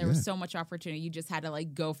company and there Yeah. was so much opportunity. You just had to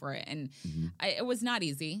like go for it. And it was not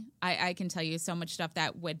easy. I can tell you so much stuff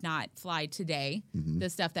that would not fly today. The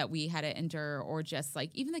stuff that we had to endure, or just like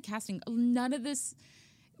even the casting, none of this.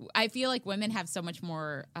 I feel like women have so much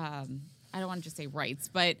more, I don't want to just say rights,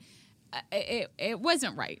 but it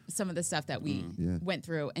wasn't right. Some of the stuff that we Yeah. went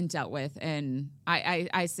through and dealt with. And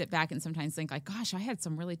I sit back and sometimes think like, gosh, I had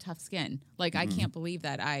some really tough skin. Like, I can't believe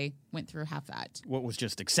that I went through half that. What was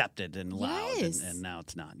just accepted and allowed, Yes. and now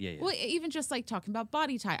it's not. Yeah, yeah. Well, even just like talking about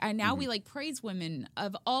body type. And now we like praise women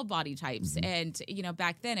of all body types. And, you know,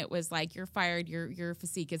 back then it was like, you're fired, your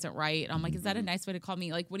physique isn't right. I'm like, is that a nice way to call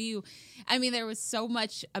me? Like, what do you, I mean, there was so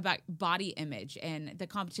much about body image and the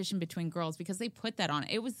competition between girls because they put that on.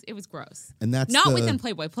 It was gross. And that's Not the- within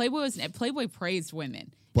Playboy. Playboy praised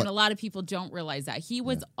women. But- and a lot of people don't realize that. He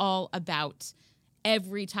was all about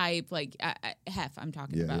every type, like, hef, I'm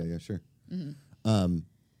talking about. Yeah, sure.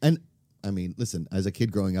 And I mean, listen, as a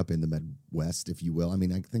kid growing up in the Midwest, if you will, I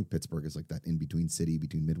mean, I think Pittsburgh is like that in between city,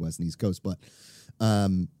 between Midwest and East Coast, but,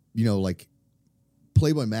 you know, like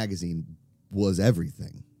Playboy magazine was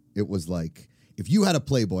everything. It was like, if you had a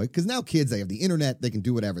Playboy, because now kids, they have the internet, they can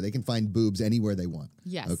do whatever. They can find boobs anywhere they want.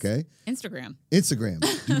 Yes. Okay? Instagram. Instagram,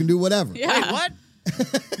 you can do whatever. Yeah. Wait, what?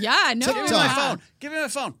 Yeah, no. Give me my yeah. phone. Give me my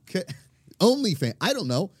phone. Okay. OnlyFans, I don't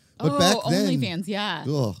know. But back then. OnlyFans, yeah.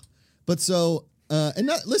 Ugh. But so, and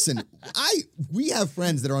not, listen, we have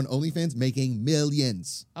friends that are on OnlyFans making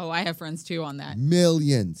millions. Oh, I have friends too on that.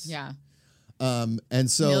 Millions. Yeah. And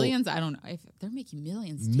so millions, I don't know. If they're making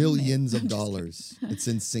millions. damn it. millions of dollars. It's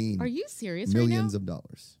insane. Are you serious Millions right of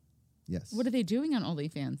dollars. Yes. now? What are they doing on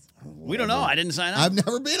OnlyFans? We don't know. I didn't sign up. I've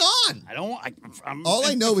never been on. I don't. I'm All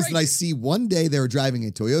I know is that I afraid. see one day they're driving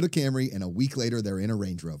a Toyota Camry and a week later they're in a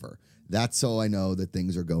Range Rover. That's how I know that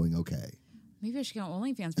things are going okay. Maybe I should go on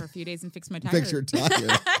OnlyFans for a few days and fix my tire. Fix your tire.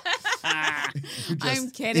 You're just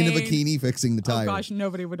I'm kidding. in a bikini fixing the Oh tire. gosh,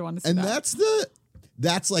 nobody would want to see And that.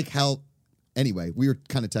 that's like how. Anyway, we were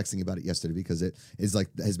kind of texting about it yesterday because it is like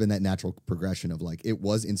has been that natural progression of like it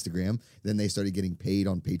was Instagram, then they started getting paid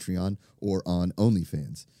on Patreon or on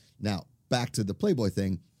OnlyFans. Now, back to the Playboy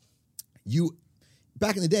thing.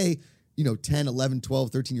 Back in the day, you know, 10, 11, 12,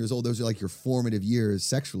 13 years old, those are like your formative years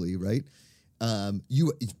sexually, right?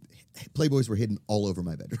 Playboys were hidden all over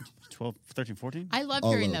my bedroom. 12, 13, 14? I love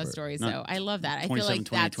all hearing over. those stories, Not though. I love that. I feel 27,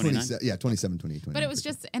 like 20, that's 29. 27, 28, 29. But it was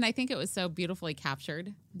just, and I think it was so beautifully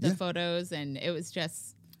captured, the Yeah. photos, and it was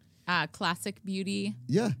just classic beauty.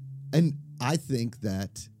 Yeah. And I think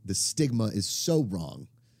that the stigma is so wrong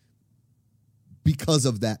because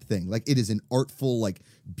of that thing. Like, it is an artful, like,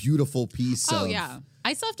 beautiful piece Oh, of... yeah.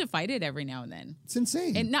 I still have to fight it every now and then. It's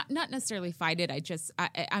insane. And not necessarily fight it.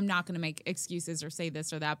 I'm not going to make excuses or say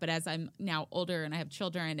this or that. But as I'm now older and I have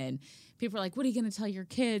children and people are like, what are you going to tell your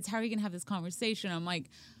kids? How are you going to have this conversation? I'm like,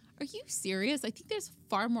 are you serious? I think there's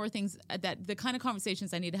far more things that the kind of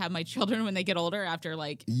conversations I need to have my children when they get older after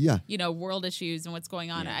like, Yeah. you know, world issues and what's going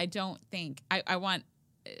on. Yeah. I don't think I want.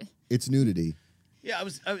 It's nudity. Yeah, I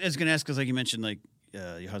was going to ask because like you mentioned like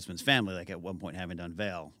your husband's family like at one point having to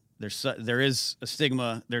unveil. There is a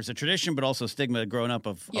stigma. There's a tradition, but also a stigma growing up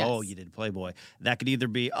of Yes. oh, you did Playboy. That could either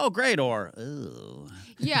be oh great or oh,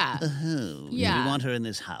 Yeah. oh Yeah. we want her in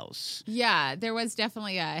this house. Yeah, there was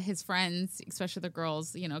definitely his friends, especially the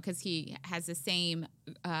girls, you know, because he has the same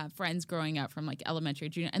friends growing up from like elementary,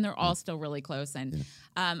 junior, and they're all still really close. And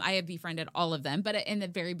I have befriended all of them. But in the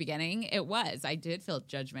very beginning, I did feel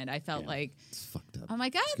judgment. I felt like, It's fucked up. oh my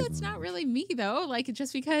God, that's not really me though. Like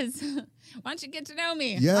just because, why don't you get to know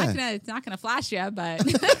me? Yeah. It's not gonna flash you, but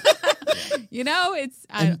you know, it's.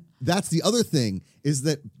 And that's the other thing is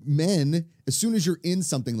that men, as soon as you're in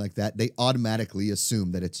something like that, they automatically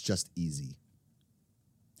assume that it's just easy.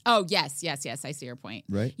 Oh, yes. I see your point.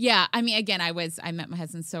 Right? Yeah. I mean, again, I met my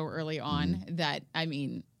husband so early on that, I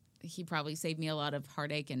mean, he probably saved me a lot of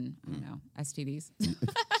heartache and, I don't know, STDs.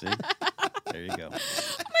 See, there you go.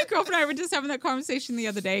 My girlfriend and I were just having that conversation the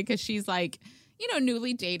other day because she's like, you know,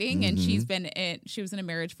 newly dating and she was in a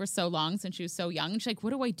marriage for so long since she was so young. And she's like, what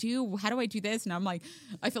do I do? How do I do this? And I'm like,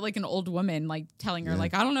 I feel like an old woman, like telling her,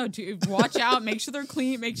 like, I don't know, watch out, make sure they're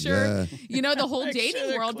clean, make sure, Yeah. you know, the whole Make sure dating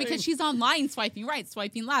they're world clean. because she's online swiping right,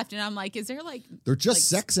 swiping left. And I'm like, is there like, They're just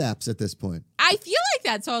sex apps at this point. I feel like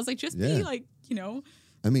that. So I was like, just be Yeah. like, you know,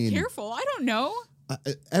 I mean, careful. I don't know.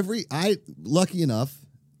 lucky enough,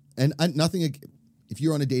 and nothing. if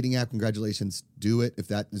you're on a dating app, congratulations, do it if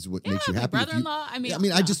that is what makes you my happy. If you- brother-in-law, I mean,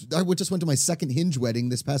 Yeah, I just went to my second Hinge wedding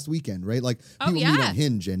this past weekend, right? Like people meet yeah. on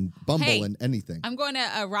Hinge and Bumble Hey, and anything. I'm going to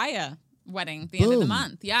a Raya wedding at the end of the Boom.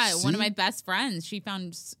 month. Yeah, one of See? my best friends. She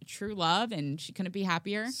found true love, and she couldn't be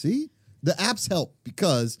happier. See? The apps help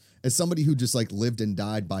because as somebody who just like lived and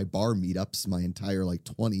died by bar meetups my entire like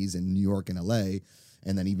 20s in New York and LA,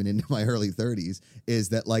 and then even into my early 30s, is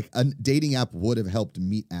that like a dating app would have helped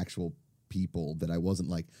meet actual people that I wasn't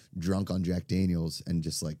like drunk on Jack Daniels and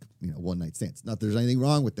just like, one night stands. Not that there's anything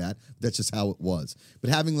wrong with that. That's just how it was.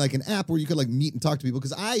 But having like an app where you could like meet and talk to people,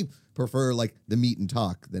 because I prefer like the meet and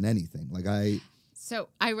talk than anything. So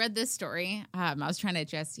I read this story. I was trying to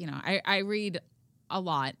just, I read a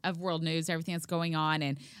lot of world news, everything that's going on.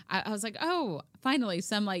 And I was like, oh, finally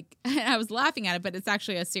some like, and I was laughing at it, but it's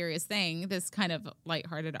actually a serious thing. This kind of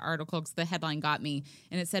lighthearted article, because the headline got me.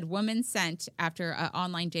 And it said, woman sent after an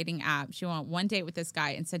online dating app. She went on one date with this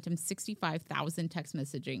guy and sent him 65,000 text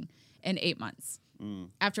messaging in 8 months.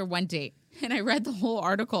 After one date. And I read the whole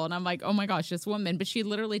article and I'm like, oh my gosh, this woman. But she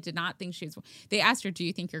literally did not think they asked her, do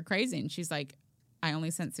you think you're crazy? And she's like, I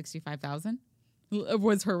only sent 65,000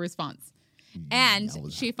 was her response. And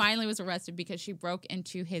she finally was arrested because she broke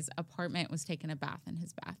into his apartment, was taking a bath in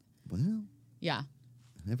his bath. Well, Yeah.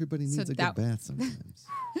 everybody needs a good bath sometimes.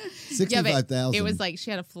 Yeah, but 65,000. it was like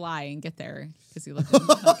she had to fly and get there because he lived in So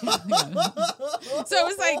it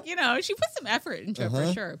was like, she put some effort into it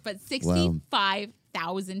for sure. But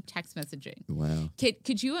 65,000 text messaging. Wow.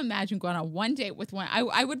 Could you imagine going on one date with one?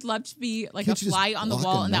 I would love to be like Can't a you just fly on the block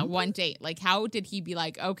wall a in that number? one date. Like, how did he be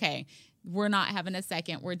like, okay, we're not having a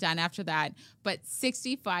second. We're done after that. But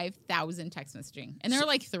 65,000 text messaging. And they're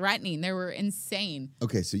like threatening. They were insane.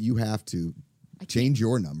 Okay, so you have to change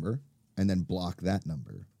your number and then block that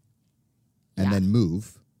number and Yeah. then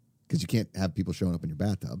move, because you can't have people showing up in your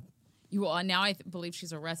bathtub. Well, now I believe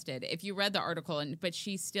she's arrested. If you read the article, but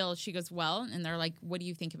she goes, well, and they're like, what do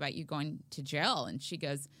you think about you going to jail? And she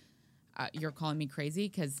goes, you're calling me crazy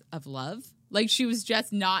because of love? Like, she was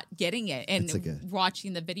just not getting it. And It's like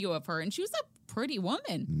watching the video of her, and she was a pretty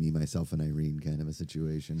woman. Me, myself, and Irene kind of a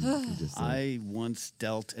situation. Just, I once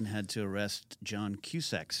dealt and had to arrest John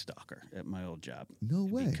Cusack's stalker at my old job. No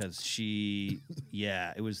way. Because it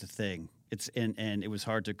was the thing. And it was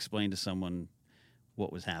hard to explain to someone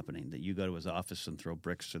what was happening, that you go to his office and throw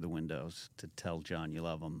bricks through the windows to tell John you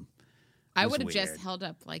love him. I was would have just weird. held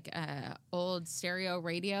up like a old stereo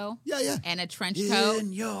radio Yeah. and a trench coat.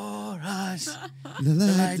 In your eyes, The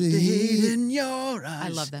light, the heat. in your eyes. I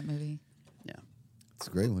love that movie. Yeah. It's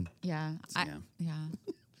a great one. Yeah. Yeah.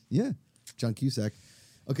 Yeah. John Cusack.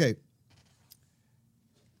 Okay.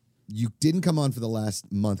 You didn't come on for the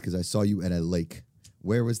last month because I saw you at a lake.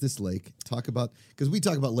 Where was this lake? Because we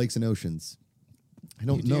talk about lakes and oceans. I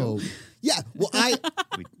don't know. Yeah. Well,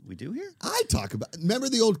 We do here? I talk about. Remember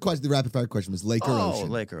the old question? The rapid fire question was lake or ocean.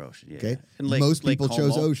 Lake or ocean. Yeah. Okay. And Most people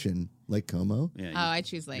chose Como. ocean. Lake Como. Yeah. Oh, I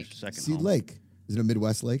choose Lake. Second See home. lake. Is it a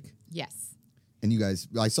Midwest lake? Yes. And you guys,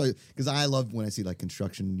 I saw because I love when I see like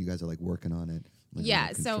construction. You guys are like working on it. Like, Yeah,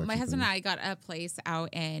 a so my construction husband and company. I got a place out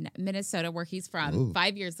in Minnesota where he's from Ooh.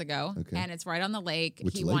 5 years ago, Okay. and it's right on the lake.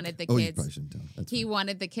 Which He lake? wanted the Oh, you kids. probably shouldn't tell. That's He fine.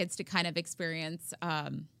 wanted the kids to kind of experience,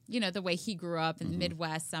 the way he grew up in the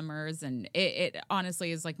Midwest summers, and it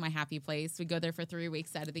honestly is like my happy place. We go there for 3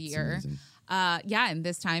 weeks out of the year. amazing. And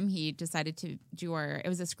this time he decided to do it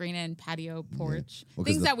was a screen-in patio porch, Well,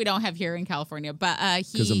 'cause things the- that we don't have here in California. But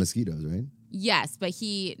Because of he, mosquitoes, right? yes, but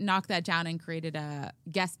he knocked that down and created a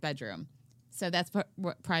guest bedroom. So that's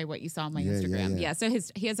probably what you saw on my Yeah, yeah, Instagram. yeah. So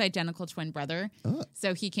he has identical twin brother. Oh.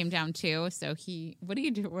 So he came down too. So what do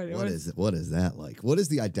you do? What is it? What is that like? What is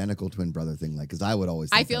the identical twin brother thing like? Because I would always.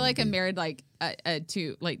 I think feel that like would I'm be- married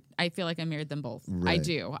I feel like I married them both. I Right.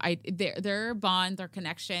 do. Their bond, their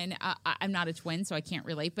connection. I'm not a twin, so I can't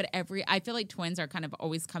relate. But I feel like twins are kind of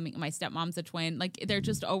always coming. My stepmom's a twin. Like they're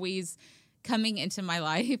just always coming into my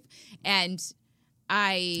life, and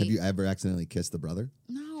Have you ever accidentally kissed the brother?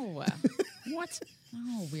 no. What?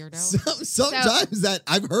 Oh, weirdo. Sometimes that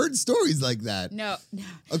I've heard stories like that. No.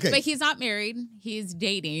 Okay. But he's not married. He's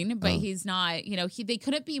dating, but Oh. he's not, they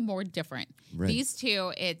couldn't be more different. Right. These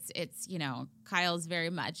two, it's Kyle's very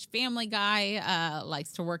much family guy,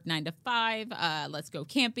 likes to work 9 to 5. Let's go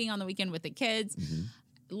camping on the weekend with the kids. Mm-hmm.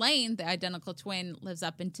 Lane, the identical twin, lives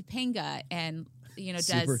up in Topanga and Super does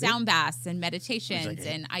hip. sound baths and meditations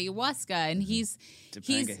and ayahuasca, and he's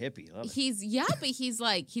Topanga hippie. Love it. but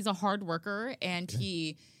he's a hard worker, and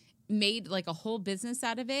he made like a whole business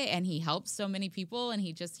out of it, and he helps so many people, and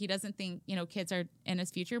he doesn't think kids are in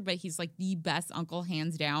his future, but he's like the best uncle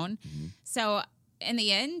hands down. So in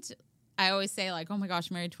the end, I always say like, oh my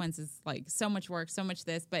gosh, married twins is like so much work, so much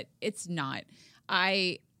this, but it's not.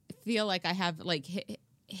 I feel like I have like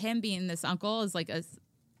him being this uncle is like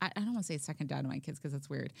I don't want to say second dad to my kids because that's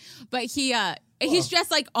weird, but he's just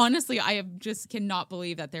like, honestly, just cannot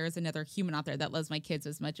believe that there is another human out there that loves my kids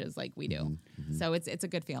as much as like we do. Mm-hmm. So it's a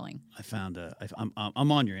good feeling. I found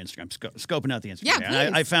I'm on your Instagram, scoping out the Instagram. Yeah,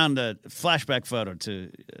 and please. I found a flashback photo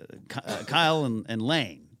to Kyle and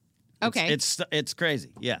Lane. Okay. It's crazy.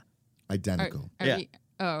 Yeah. Identical. Yeah.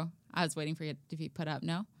 I was waiting for you to be put up.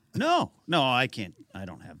 No. No, I can't. I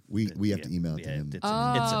don't have. We have to email it to him. It's Oh,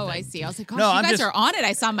 a I thing. see. I was like, gosh, No, you I'm guys just- are on it.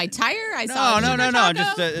 I saw my tire. I saw No. Sugar I'm Taco.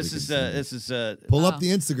 just this is Pull Oh. up the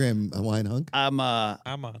Instagram, Hawaiian Hunk. I'm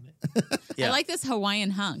I'm on it. yeah. I like this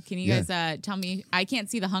Hawaiian hunk. Can you Yeah. guys tell me? I can't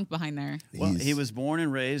see the hunk behind there. Well, He's- he was born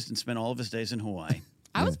and raised and spent all of his days in Hawaii.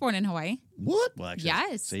 I was born in Hawaii. What? Well, actually,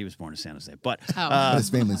 Yes. So he was born in San Jose, but Oh. His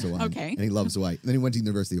family's Hawaiian. Okay. And he loves Hawaii. And then he went to the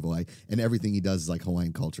University of Hawaii, and everything he does is like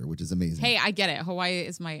Hawaiian culture, which is amazing. Hey, I get it. Hawaii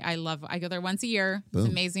is I go there once a year. Boom.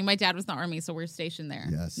 It's amazing. My dad was in the army, so we're stationed there.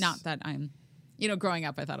 Yes. Not that I'm, growing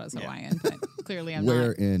up, I thought I was Hawaiian, but clearly I'm Where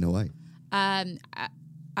not. in Hawaii?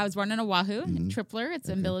 I was born in Oahu, Mm-hmm. Tripler. It's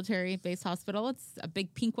a military base hospital. It's a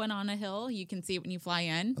big pink one on a hill. You can see it when you fly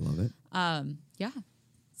in. I love it. Yeah.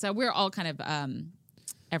 So we're all kind of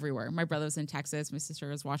everywhere. My brother was in Texas. My sister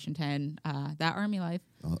was Washington. That army life.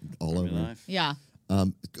 All over. life. Yeah.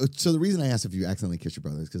 So the reason I asked if you accidentally kissed your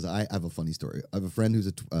brother is because I have a funny story. I have a friend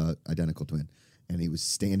who's a identical twin, and he was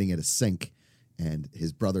standing at a sink, and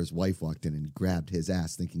his brother's wife walked in and grabbed his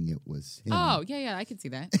ass, thinking it was him. Oh, yeah, I could see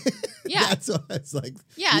that. Yeah. That's why it's like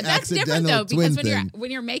Yeah, the that's different accidental though, because twin when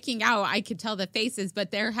you're making out, I could tell the faces,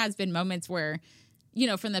 but there has been moments where,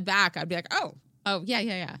 from the back, I'd be like, oh,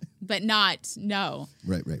 yeah, but not no.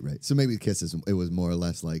 Right. So maybe kisses. It was more or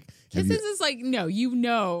less like have Kisses you- is like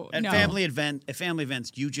no, At no. family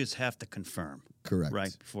events, you just have to confirm. Correct.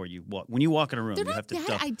 Right before you walk. When you walk in a room, They're you not have to.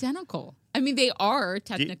 that identical. I mean, they are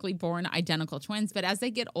technically born identical twins, but as they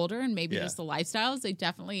get older and maybe Yeah. just the lifestyles, they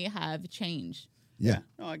definitely have changed. Yeah.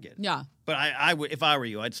 No, I get it. Yeah, But I would, if I were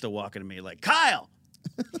you, I'd still walk into me like Kyle.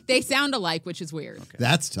 they sound alike, which is weird.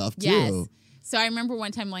 That's tough too. Yes. So I remember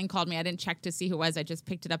one time Lane called me. I didn't check to see who it was. I just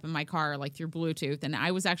picked it up in my car, like through Bluetooth, and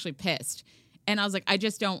I was actually pissed. And I was like, I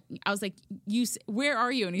was like, where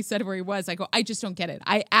are you? And he said where he was. I go, I just don't get it.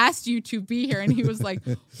 I asked you to be here. And he was like,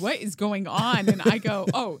 what is going on? And I go,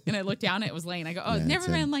 oh, and I looked down and it was Lane. I go, oh, Yeah, never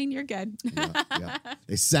it's mind, Lane, you're good. Yeah.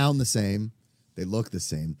 They sound the same. They look the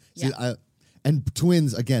same. See, Yeah. and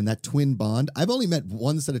twins again. That twin bond. I've only met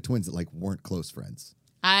one set of twins that like weren't close friends.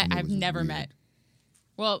 And it I've was never weird. met.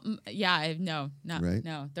 Well, no, Right?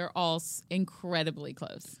 no. They're all incredibly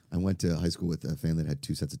close. I went to high school with a family that had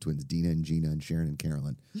two sets of twins: Dina and Gina, and Sharon and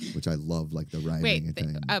Carolyn, which I love, like the rhyming Wait,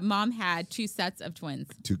 Italian. Mom had two sets of twins.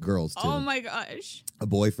 Two girls too. Oh my gosh. A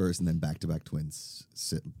boy first, and then back-to-back twins,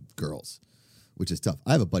 girls, which is tough.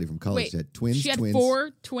 I have a buddy from college Wait, that had twins. She had twins,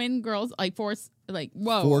 4 twin girls,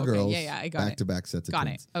 whoa. four okay, girls. Yeah, I got it. Back-to-back sets of Got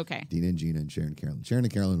twins. it. Okay. Dina and Gina and Sharon and Carolyn. Sharon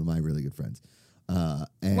and Carolyn are my really good friends.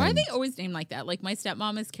 And Why are they always named like that? Like my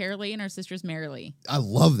stepmom is Carolee and her sister's Marilee. I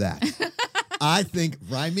love that. I think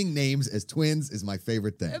rhyming names as twins is my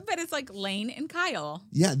favorite thing. But it's like Lane and Kyle.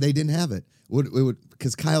 Yeah, they didn't have it.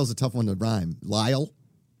 Because Kyle's a tough one to rhyme. Lyle.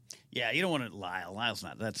 Yeah, you don't want to Lyle. Lyle's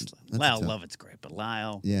not. That's a Lyle. tough- Lovett's great, but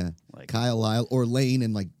Lyle. Yeah. Like- Kyle, Lyle, or Lane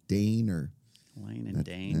and like Dane or Lane and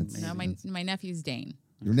Dane. that's- No, maybe. my nephew's Dane.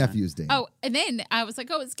 your nephew's Dane. Oh, and then I was like,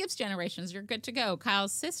 oh, it skips generations. You're good to go.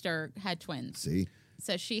 Kyle's sister had twins. See?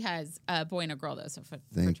 So she has a boy and a girl, though, so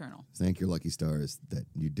Thank fraternal. your lucky stars that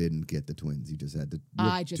you didn't get the twins. You just had the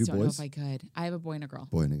I just two don't boys. know if I could. I have a boy and a girl.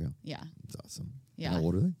 Boy and a girl. Yeah. It's awesome. Yeah. How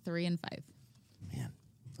old are they? 3 and 5. Man,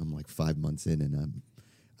 I'm like 5 months in, and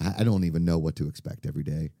I don't even know what to expect every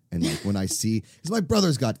day. And like when I see, because my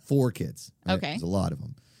brother's got 4 kids. Right? Okay. There's a lot of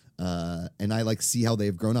them. And I like see how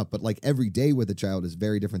they've grown up, but like every day with a child is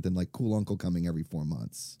very different than like cool uncle coming every 4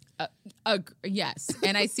 months. Yes.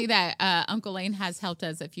 And I see that Uncle Lane has helped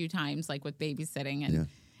us a few times, like with babysitting, and Yeah.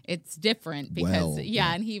 it's different because, Well,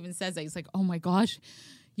 yeah. and he even says that. He's like, oh my gosh,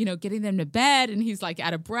 getting them to bed, and he's like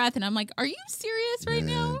out of breath. And I'm like, are you serious right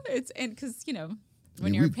now? And because,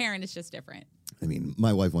 when you're a parent, it's just different. I mean,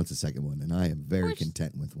 my wife wants a second one, and I am very course.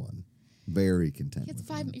 content with one. Very content It's with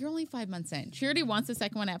 5. one. You're only 5 months in. She already wants the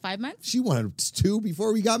second one at 5 months. She wanted 2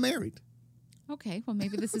 before we got married. Okay, well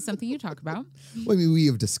maybe this is something you talk about. Well, I mean, we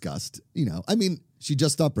have discussed, I mean, she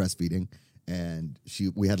just stopped breastfeeding, and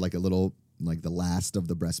we had like a little, like the last of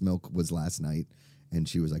the breast milk was last night, and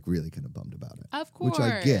she was like really kind of bummed about it. Of course. Which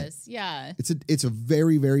I get. Yeah. It's a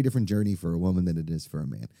very, very different journey for a woman than it is for a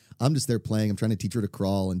man. I'm just there playing. I'm trying to teach her to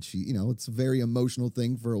crawl, and she, it's a very emotional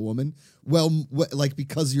thing for a woman. Well, like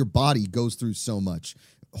because your body goes through so much,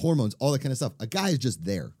 hormones, all that kind of stuff. A guy is just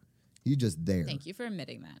there. He's just there. Thank you for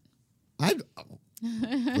admitting that.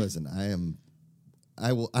 Listen, I'm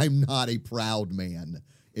not a proud man,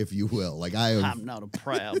 if you will. Like I'm not a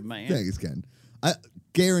proud man. Thanks, Ken. I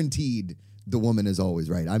guaranteed the woman is always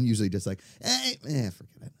right. I'm usually just like, forget it.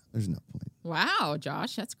 There's no point. Wow,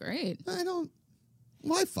 Josh, that's great.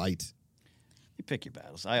 Why fight? You pick your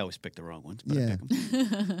battles. I always pick the wrong ones, but Yeah. I pick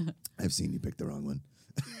them. I've seen you pick the wrong one.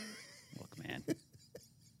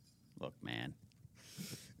 Look, man.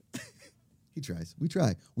 He tries. We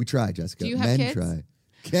try, Jessica. Do you have Men kids? try.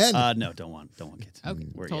 Ken. No, don't want kids. Okay,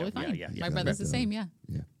 We're- totally yeah, fine. yeah, yeah. My brother's the same, yeah.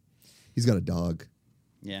 Yeah. He's got a dog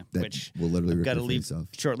Yeah, that which will literally I've rip got to your leave face off.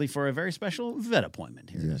 shortly for a very special vet appointment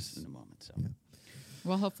here Yes. in a moment. So. Yeah.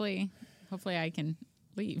 Well, hopefully I can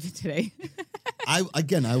leave today. I will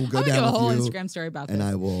go I'm gonna down do a with whole you, Instagram story about this. and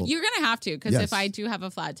I will. You're gonna have to, because Yes. if I do have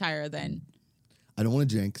a flat tire, then I don't want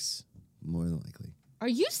to jinx. More than likely, are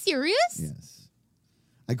you serious? yes.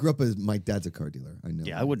 I grew up as my dad's a car dealer. I know.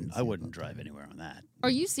 Yeah, I wouldn't drive anywhere on that. Are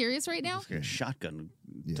you serious right now? A shotgun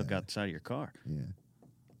took out the side of your car. Yeah.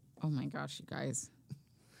 Oh my gosh, you guys!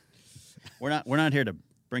 We're not here to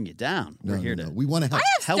bring you down. No, We're here no. to. We want to have I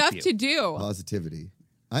have help stuff you. to do. positivity.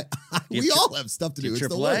 You We have all have stuff to do. Do It's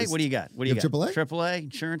the AAA? worst. What do you got? What do You you have got? AAA? AAA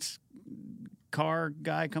insurance car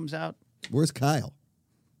guy comes out. Where's Kyle?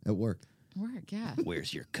 At work. Work, yeah,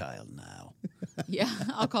 Where's your Kyle now? yeah.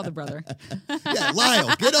 I'll call the brother. Yeah,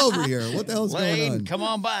 Lyle, get over here. What the hell's going Lane, on? come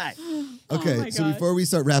on by. Okay, my so God. before we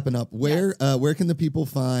start wrapping up, where can the people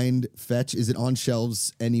find Fetch? Is it on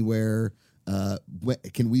shelves anywhere?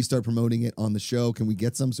 Can we start promoting it on the show? Can we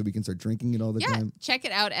get some so we can start drinking it all the Yeah, time? check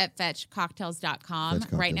it out at fetchcocktails.com.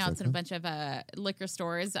 Right now, it's in a Fetchcocktails.com. bunch of liquor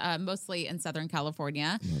stores, mostly in Southern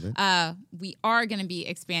California. Love it. We are going to be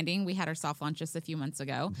expanding. We had our soft launch just a few months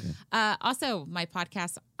ago. Also, my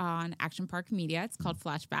podcast on Action Park Media. It's called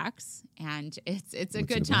Flashbacks, and it's a What's it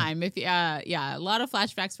good about? time. If a lot of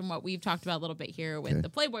flashbacks from what we've talked about a little bit here with Okay. the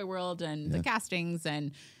Playboy world and Yeah. the castings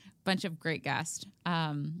and bunch of great guests.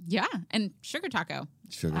 And Sugar Taco.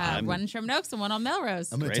 Sugar Taco. One in Sherman Oaks and one on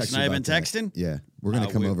Melrose. I'm gonna Grace text and you I have about been that. texting? Yeah, we're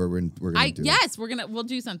gonna come over. We're gonna do it. Yes, we'll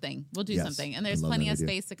do something. We'll do Yes, something. And I there's love plenty that of idea.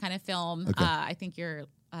 space to kind of film. Okay. I think your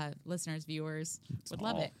listeners, viewers would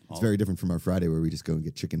love it. It's very different from our Friday where we just go and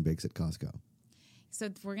get chicken bakes at Costco. So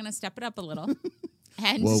we're gonna step it up a little.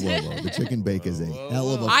 And Whoa. The chicken bake is a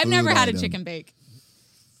hell of a I've never food had a item. chicken bake.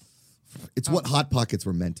 It's what Hot Pockets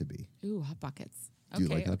were meant to be. Ooh, Hot Pockets. Do you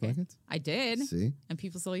like Hot Pockets? I did. See? And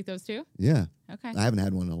people still eat those too? Yeah. Okay. I haven't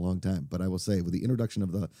had one in a long time, but I will say with the introduction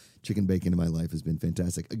of the chicken bake into my life has been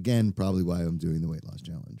fantastic. Again, probably why I'm doing the weight loss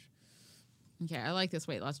challenge. Okay, I like this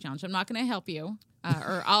weight loss challenge. I'm not gonna help you.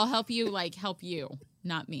 Or I'll help you, help you,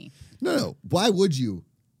 not me. No. Why would you?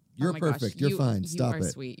 You're Oh my gosh, perfect. You're fine. Stop You are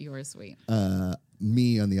it. sweet. You are sweet.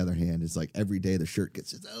 Me, on the other hand, is like every day the shirt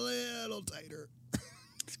gets just a little tighter.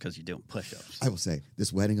 It's because you're doing push-ups. I will say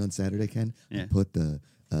this wedding on Saturday, Ken. Yeah. I put the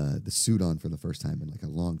suit on for the first time in like a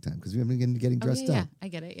long time because we haven't been getting dressed yeah, up. I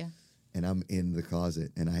get it, yeah. And I'm in the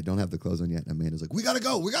closet and I don't have the clothes on yet. And Amanda's like, "We gotta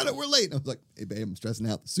go. We're late." And I was like, "Hey, babe, I'm stressing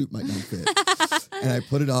out. The suit might not fit." And I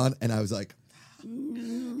put it on and I was like,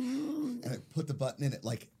 and I put the button in it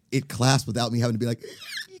like it clasped without me having to be like,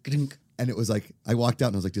 and it was like I walked out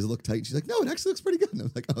and I was like, "Does it look tight?" She's like, "No, it actually looks pretty good." And I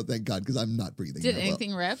was like, "Oh, thank God," because I'm not breathing. Did that well.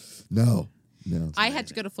 anything rip? No. I had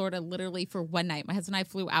to go to Florida literally for one night. My husband and I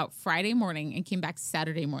flew out Friday morning and came back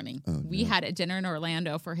Saturday morning. We had a dinner in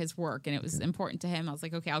Orlando for his work, and it was important to him. I was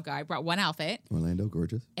like, okay, I'll go. I brought one outfit, Orlando,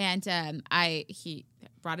 gorgeous. and he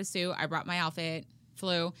brought a suit. I brought my outfit,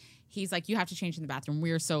 flew. He's like, you have to change in the bathroom.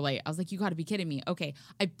 We are so late. I was like, you got to be kidding me. Okay.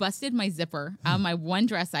 I busted my zipper out of my one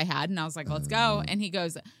dress I had, and I was like, let's go. And he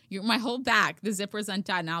goes, my whole back, the zipper's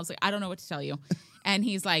untied. And I was like, I don't know what to tell you. And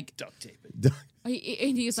he's like, Duct tape it. and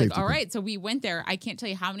he's Safety like, all pin. right. So we went there. I can't tell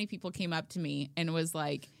you how many people came up to me and was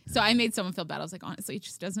like, so I made someone feel bad. I was like, honestly, it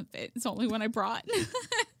just doesn't fit. It's the only one I brought.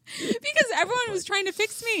 Because everyone was trying to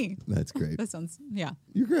fix me. That's great. That sounds, yeah.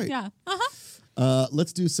 You're great. Yeah. Uh-huh.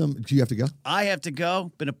 Let's do some. Do you have to go? I have to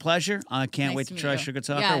go. Been a pleasure. I can't Nice wait to to meet try you. Sugar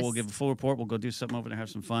Taco. Yes. We'll give a full report. We'll go do something over there, have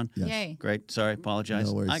some fun. Yes. Yay. Great. Sorry. Apologize.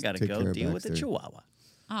 No worries. I got to Take go care, deal with the Baxter. Chihuahua.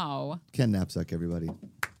 Oh. Ken Knapsack, everybody.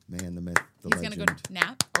 Man, the myth, the He's legend. going to go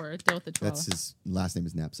nap or deal with the chihuahua? That's his last name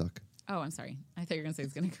is Knapsack. Oh, I'm sorry. I thought you were going to say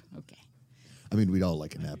he's going to go. Okay. I mean, we'd all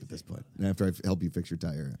like a nap at this point. And after I help you fix your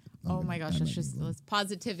tire. Oh my gosh. That's just that's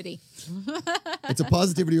positivity. It's a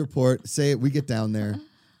positivity report. Say it. We get down there.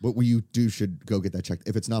 But should go get that checked.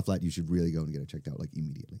 If it's not flat, you should really go and get it checked out like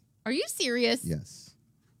immediately. Are you serious? Yes.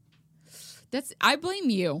 I blame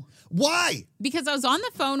you. Why? Because I was on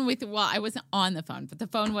the phone I wasn't on the phone, but the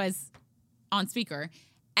phone was on speaker.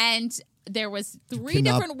 And there was three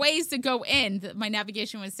different ways to go in that my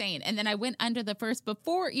navigation was saying. And then I went under the first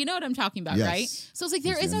before. You know what I'm talking about, Yes. right? So I was like,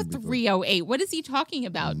 there is the no under before. 308. What is he talking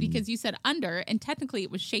about? Because you said under, and technically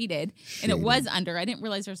it was shaded. And it was under. I didn't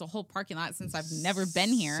realize there's a whole parking lot since I've never been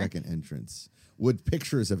here. Second entrance. Would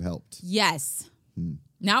pictures have helped? Yes.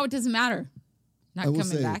 Now it doesn't matter. Not I will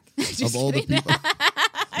coming say, back. of Just all the kidding. people,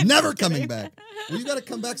 never coming back. Well, you got to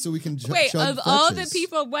come back so we can Wait, chug of all the fetches.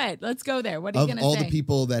 people, what? Let's go there. What are you Of going to all say? the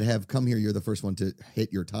people that have come here, you're the first one to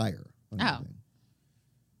hit your tire. on Oh. everything.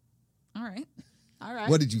 All right. All right.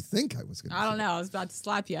 What did you think I was going to say? I don't know. I was about to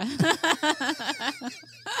slap you.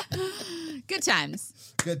 Good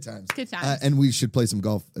times. Good times. Good times. And we should play some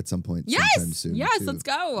golf at some point sometime Yes. soon. Yes. too. Let's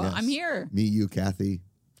go. Yes. I'm here. Me, you, Kathy,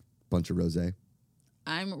 bunch of rosé.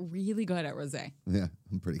 I'm really good at rosé. Yeah,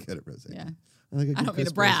 I'm pretty good at rosé. Yeah. like a I good don't mean to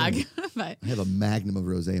crisp brag, rosé. but I have a magnum of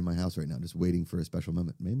rosé in my house right now, just waiting for a special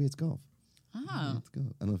moment. Maybe it's golf. oh, Let's go. I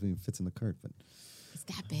don't know if it even fits in the cart, but is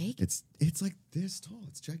that big? it's like this tall.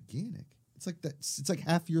 It's gigantic. It's like that. It's like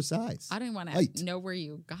half your size. I don't want height. to know where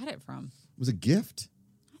you got it from. It was a gift.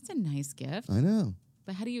 That's a nice gift. I know.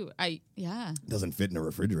 But how do you? Yeah. Doesn't fit in a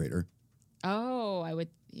refrigerator. Oh, I would.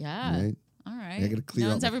 Yeah. Right? All right. I gotta clear no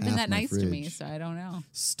out one's like ever been half that my nice to me, fridge. so I don't know.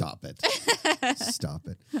 Stop it. Stop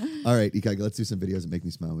it. All right, Ika, let's do some videos that make me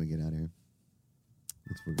smile when we get out of here.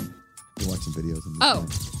 We'll watch some videos. In this Oh.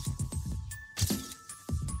 time.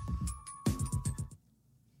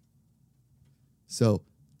 So,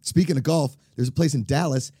 speaking of golf, there's a place in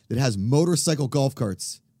Dallas that has motorcycle golf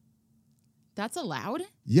carts. That's allowed?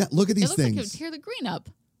 Yeah, look at It these looks like it would things. tear the green up.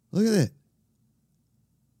 Look at it.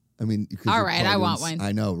 I mean, 'cause All you're right, I want cartoons. one.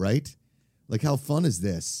 I know, right? Like, how fun is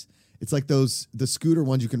this? It's like the scooter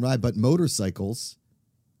ones you can ride, but motorcycles.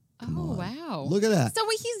 Come Oh, on. wow. Look at that. So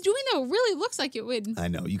what he's doing, though, really looks like it would. I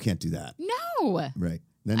know, you can't do that. No. Right.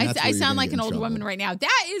 Then I that's where you're sound gonna like get an in old trouble. woman right now.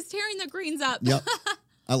 That is tearing the greens up. Yep.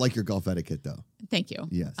 I like your golf etiquette, though. Thank you.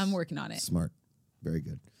 Yes. I'm working on it. Smart. Very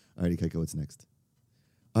good. All right, Keiko, what's next?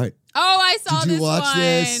 All right. Oh, I saw Did you this watch one.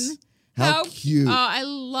 this? How cute. Oh, I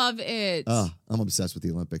love it. I'm obsessed with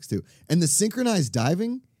the Olympics, too. And the synchronized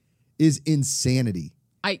diving is insanity.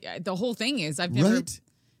 The whole thing is I've never Right?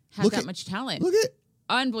 had Look that at- much talent. Look at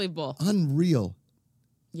Unbelievable. unreal.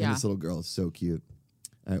 And Yeah. this little girl is so cute.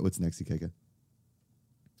 All right, what's next, Keiko?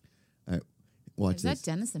 All right, watch Is this. that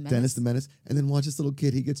Dennis the Menace? Dennis the Menace. And then watch this little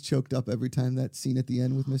kid. He gets choked up every time that scene at the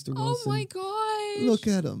end with Mr. Oh Wilson. my gosh. Look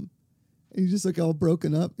at him. He's just like all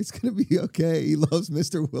broken up. It's going to be okay. He loves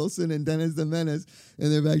Mr. Wilson and Dennis the Menace,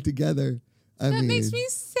 and they're back together. That makes me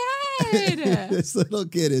sad. This little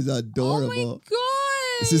kid is adorable. Oh my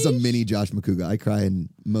gosh. This is a mini Josh McCouga. I cry in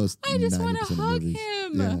most I just 90% wanna of hug movies.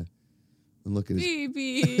 him. Yeah. And look at his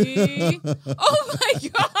Baby. Oh my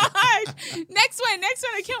gosh. Next one.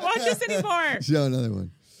 I can't watch this anymore. Show another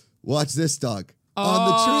one. Watch this dog on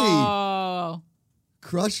Oh. the tree,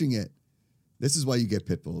 crushing it. This is why you get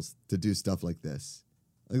pit bulls, to do stuff like this.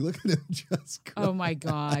 Like, look at him just. Oh my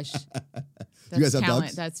gosh. That's guys have talent.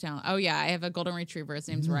 dogs? That's talent. Oh yeah, I have a golden retriever. His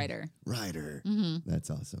name's Ryder Ryder.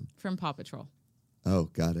 That's awesome. from Paw Patrol. Oh,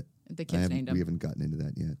 got it. The kids named him. We haven't gotten into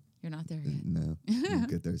that yet. You're not there yet. No, we'll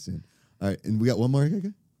get there soon. All right, and we got one more.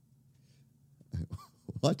 Kika?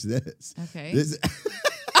 Watch this. Okay. This.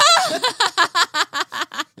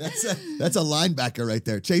 That's a linebacker right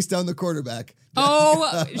there. Chase down the quarterback.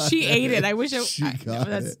 Oh, she ate it. I wish it. She got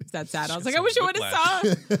it. That's sad. I was She like, I wish I would have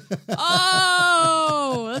saw.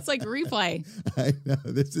 Oh, that's like replay. I know,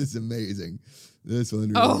 this is amazing. This one.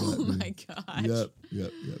 Really Oh got me. my gosh.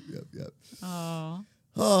 Yep. Oh.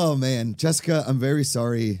 Oh man, Jessica, I'm very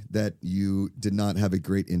sorry that you did not have a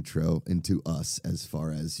great intro into us as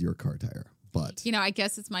far as your car tire. But You know, I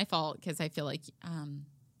guess it's my fault because I feel like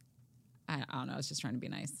I don't know. I was just trying to be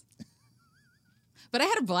nice. But I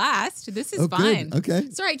had a blast. This is Oh, fun. good. Okay.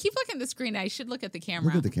 Sorry, I keep looking at the screen. I should look at the camera.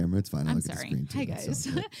 look at the camera. It's fine. I I'm look at the sorry. screen too. Hi, That guys. sounds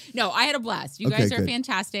good. No, I had a blast. You Okay, guys are good.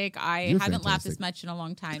 fantastic. I You're haven't laughed fantastic. this much in a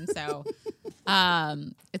long time, so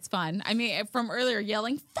it's fun. I mean, from earlier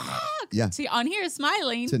yelling, fuck! Yeah. See, on here,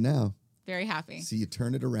 smiling. To now, Very happy. see, you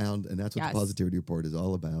turn it around, and that's what Yes. the Positivity Report is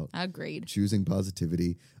all about. Agreed. Choosing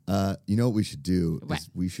positivity. You know what we should do? What? Is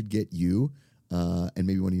we should get you and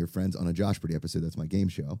maybe one of your friends on a Josh Pretty episode. That's my game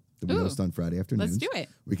show that we Ooh. host on Friday afternoons. Let's do it.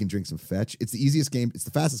 We can drink some fetch. It's the easiest game. It's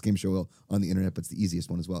the fastest game show on the internet, but it's the easiest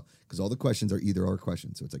one as well because all the questions are either or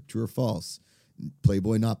questions. So it's like true or false,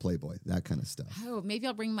 Playboy, not Playboy, that kind of stuff. Oh, maybe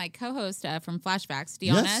I'll bring my co-host from Flashbacks,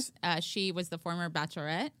 Deanna. Yes. She was the former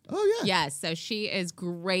Bachelorette. Oh, yeah. Yes, so she is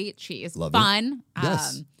great. She is Love it. fun.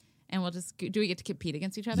 Yes. And we'll just do we get to compete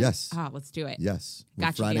against each other? Yes. Oh, let's do it. Yes. We're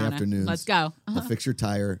Gotcha, Friday Deanna. afternoons. Let's go. I'll fix your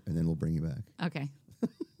tire, and then we'll bring you back. Okay.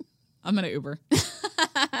 I'm gonna Uber.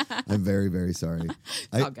 I'm very, very sorry.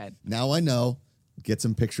 all good. Now I know. Get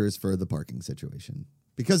some pictures for the parking situation.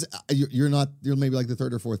 Because you're maybe like the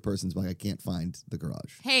third or fourth person. Like, I can't find the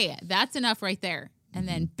garage. Hey, that's enough right there. And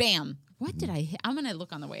then bam. What did I hit? I'm gonna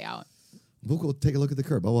look on the way out. We'll go take a look at the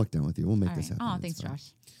curb. I'll walk down with you. We'll make All this right. happen. Oh, It's thanks, fine.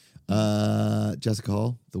 Josh. Jessica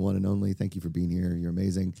Hall, the one and only. Thank you for being here. You're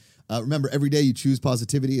amazing. Remember, every day you choose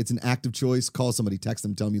positivity. It's an active choice. Call somebody, text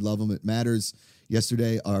them, tell them you love them. It matters.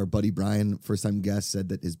 Yesterday, our buddy Brian, first-time guest, said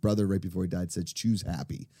that his brother, right before he died, said, choose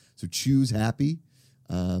happy. So choose happy.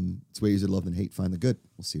 It's way easier to love than hate. Find the good.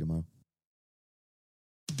 We'll see you tomorrow.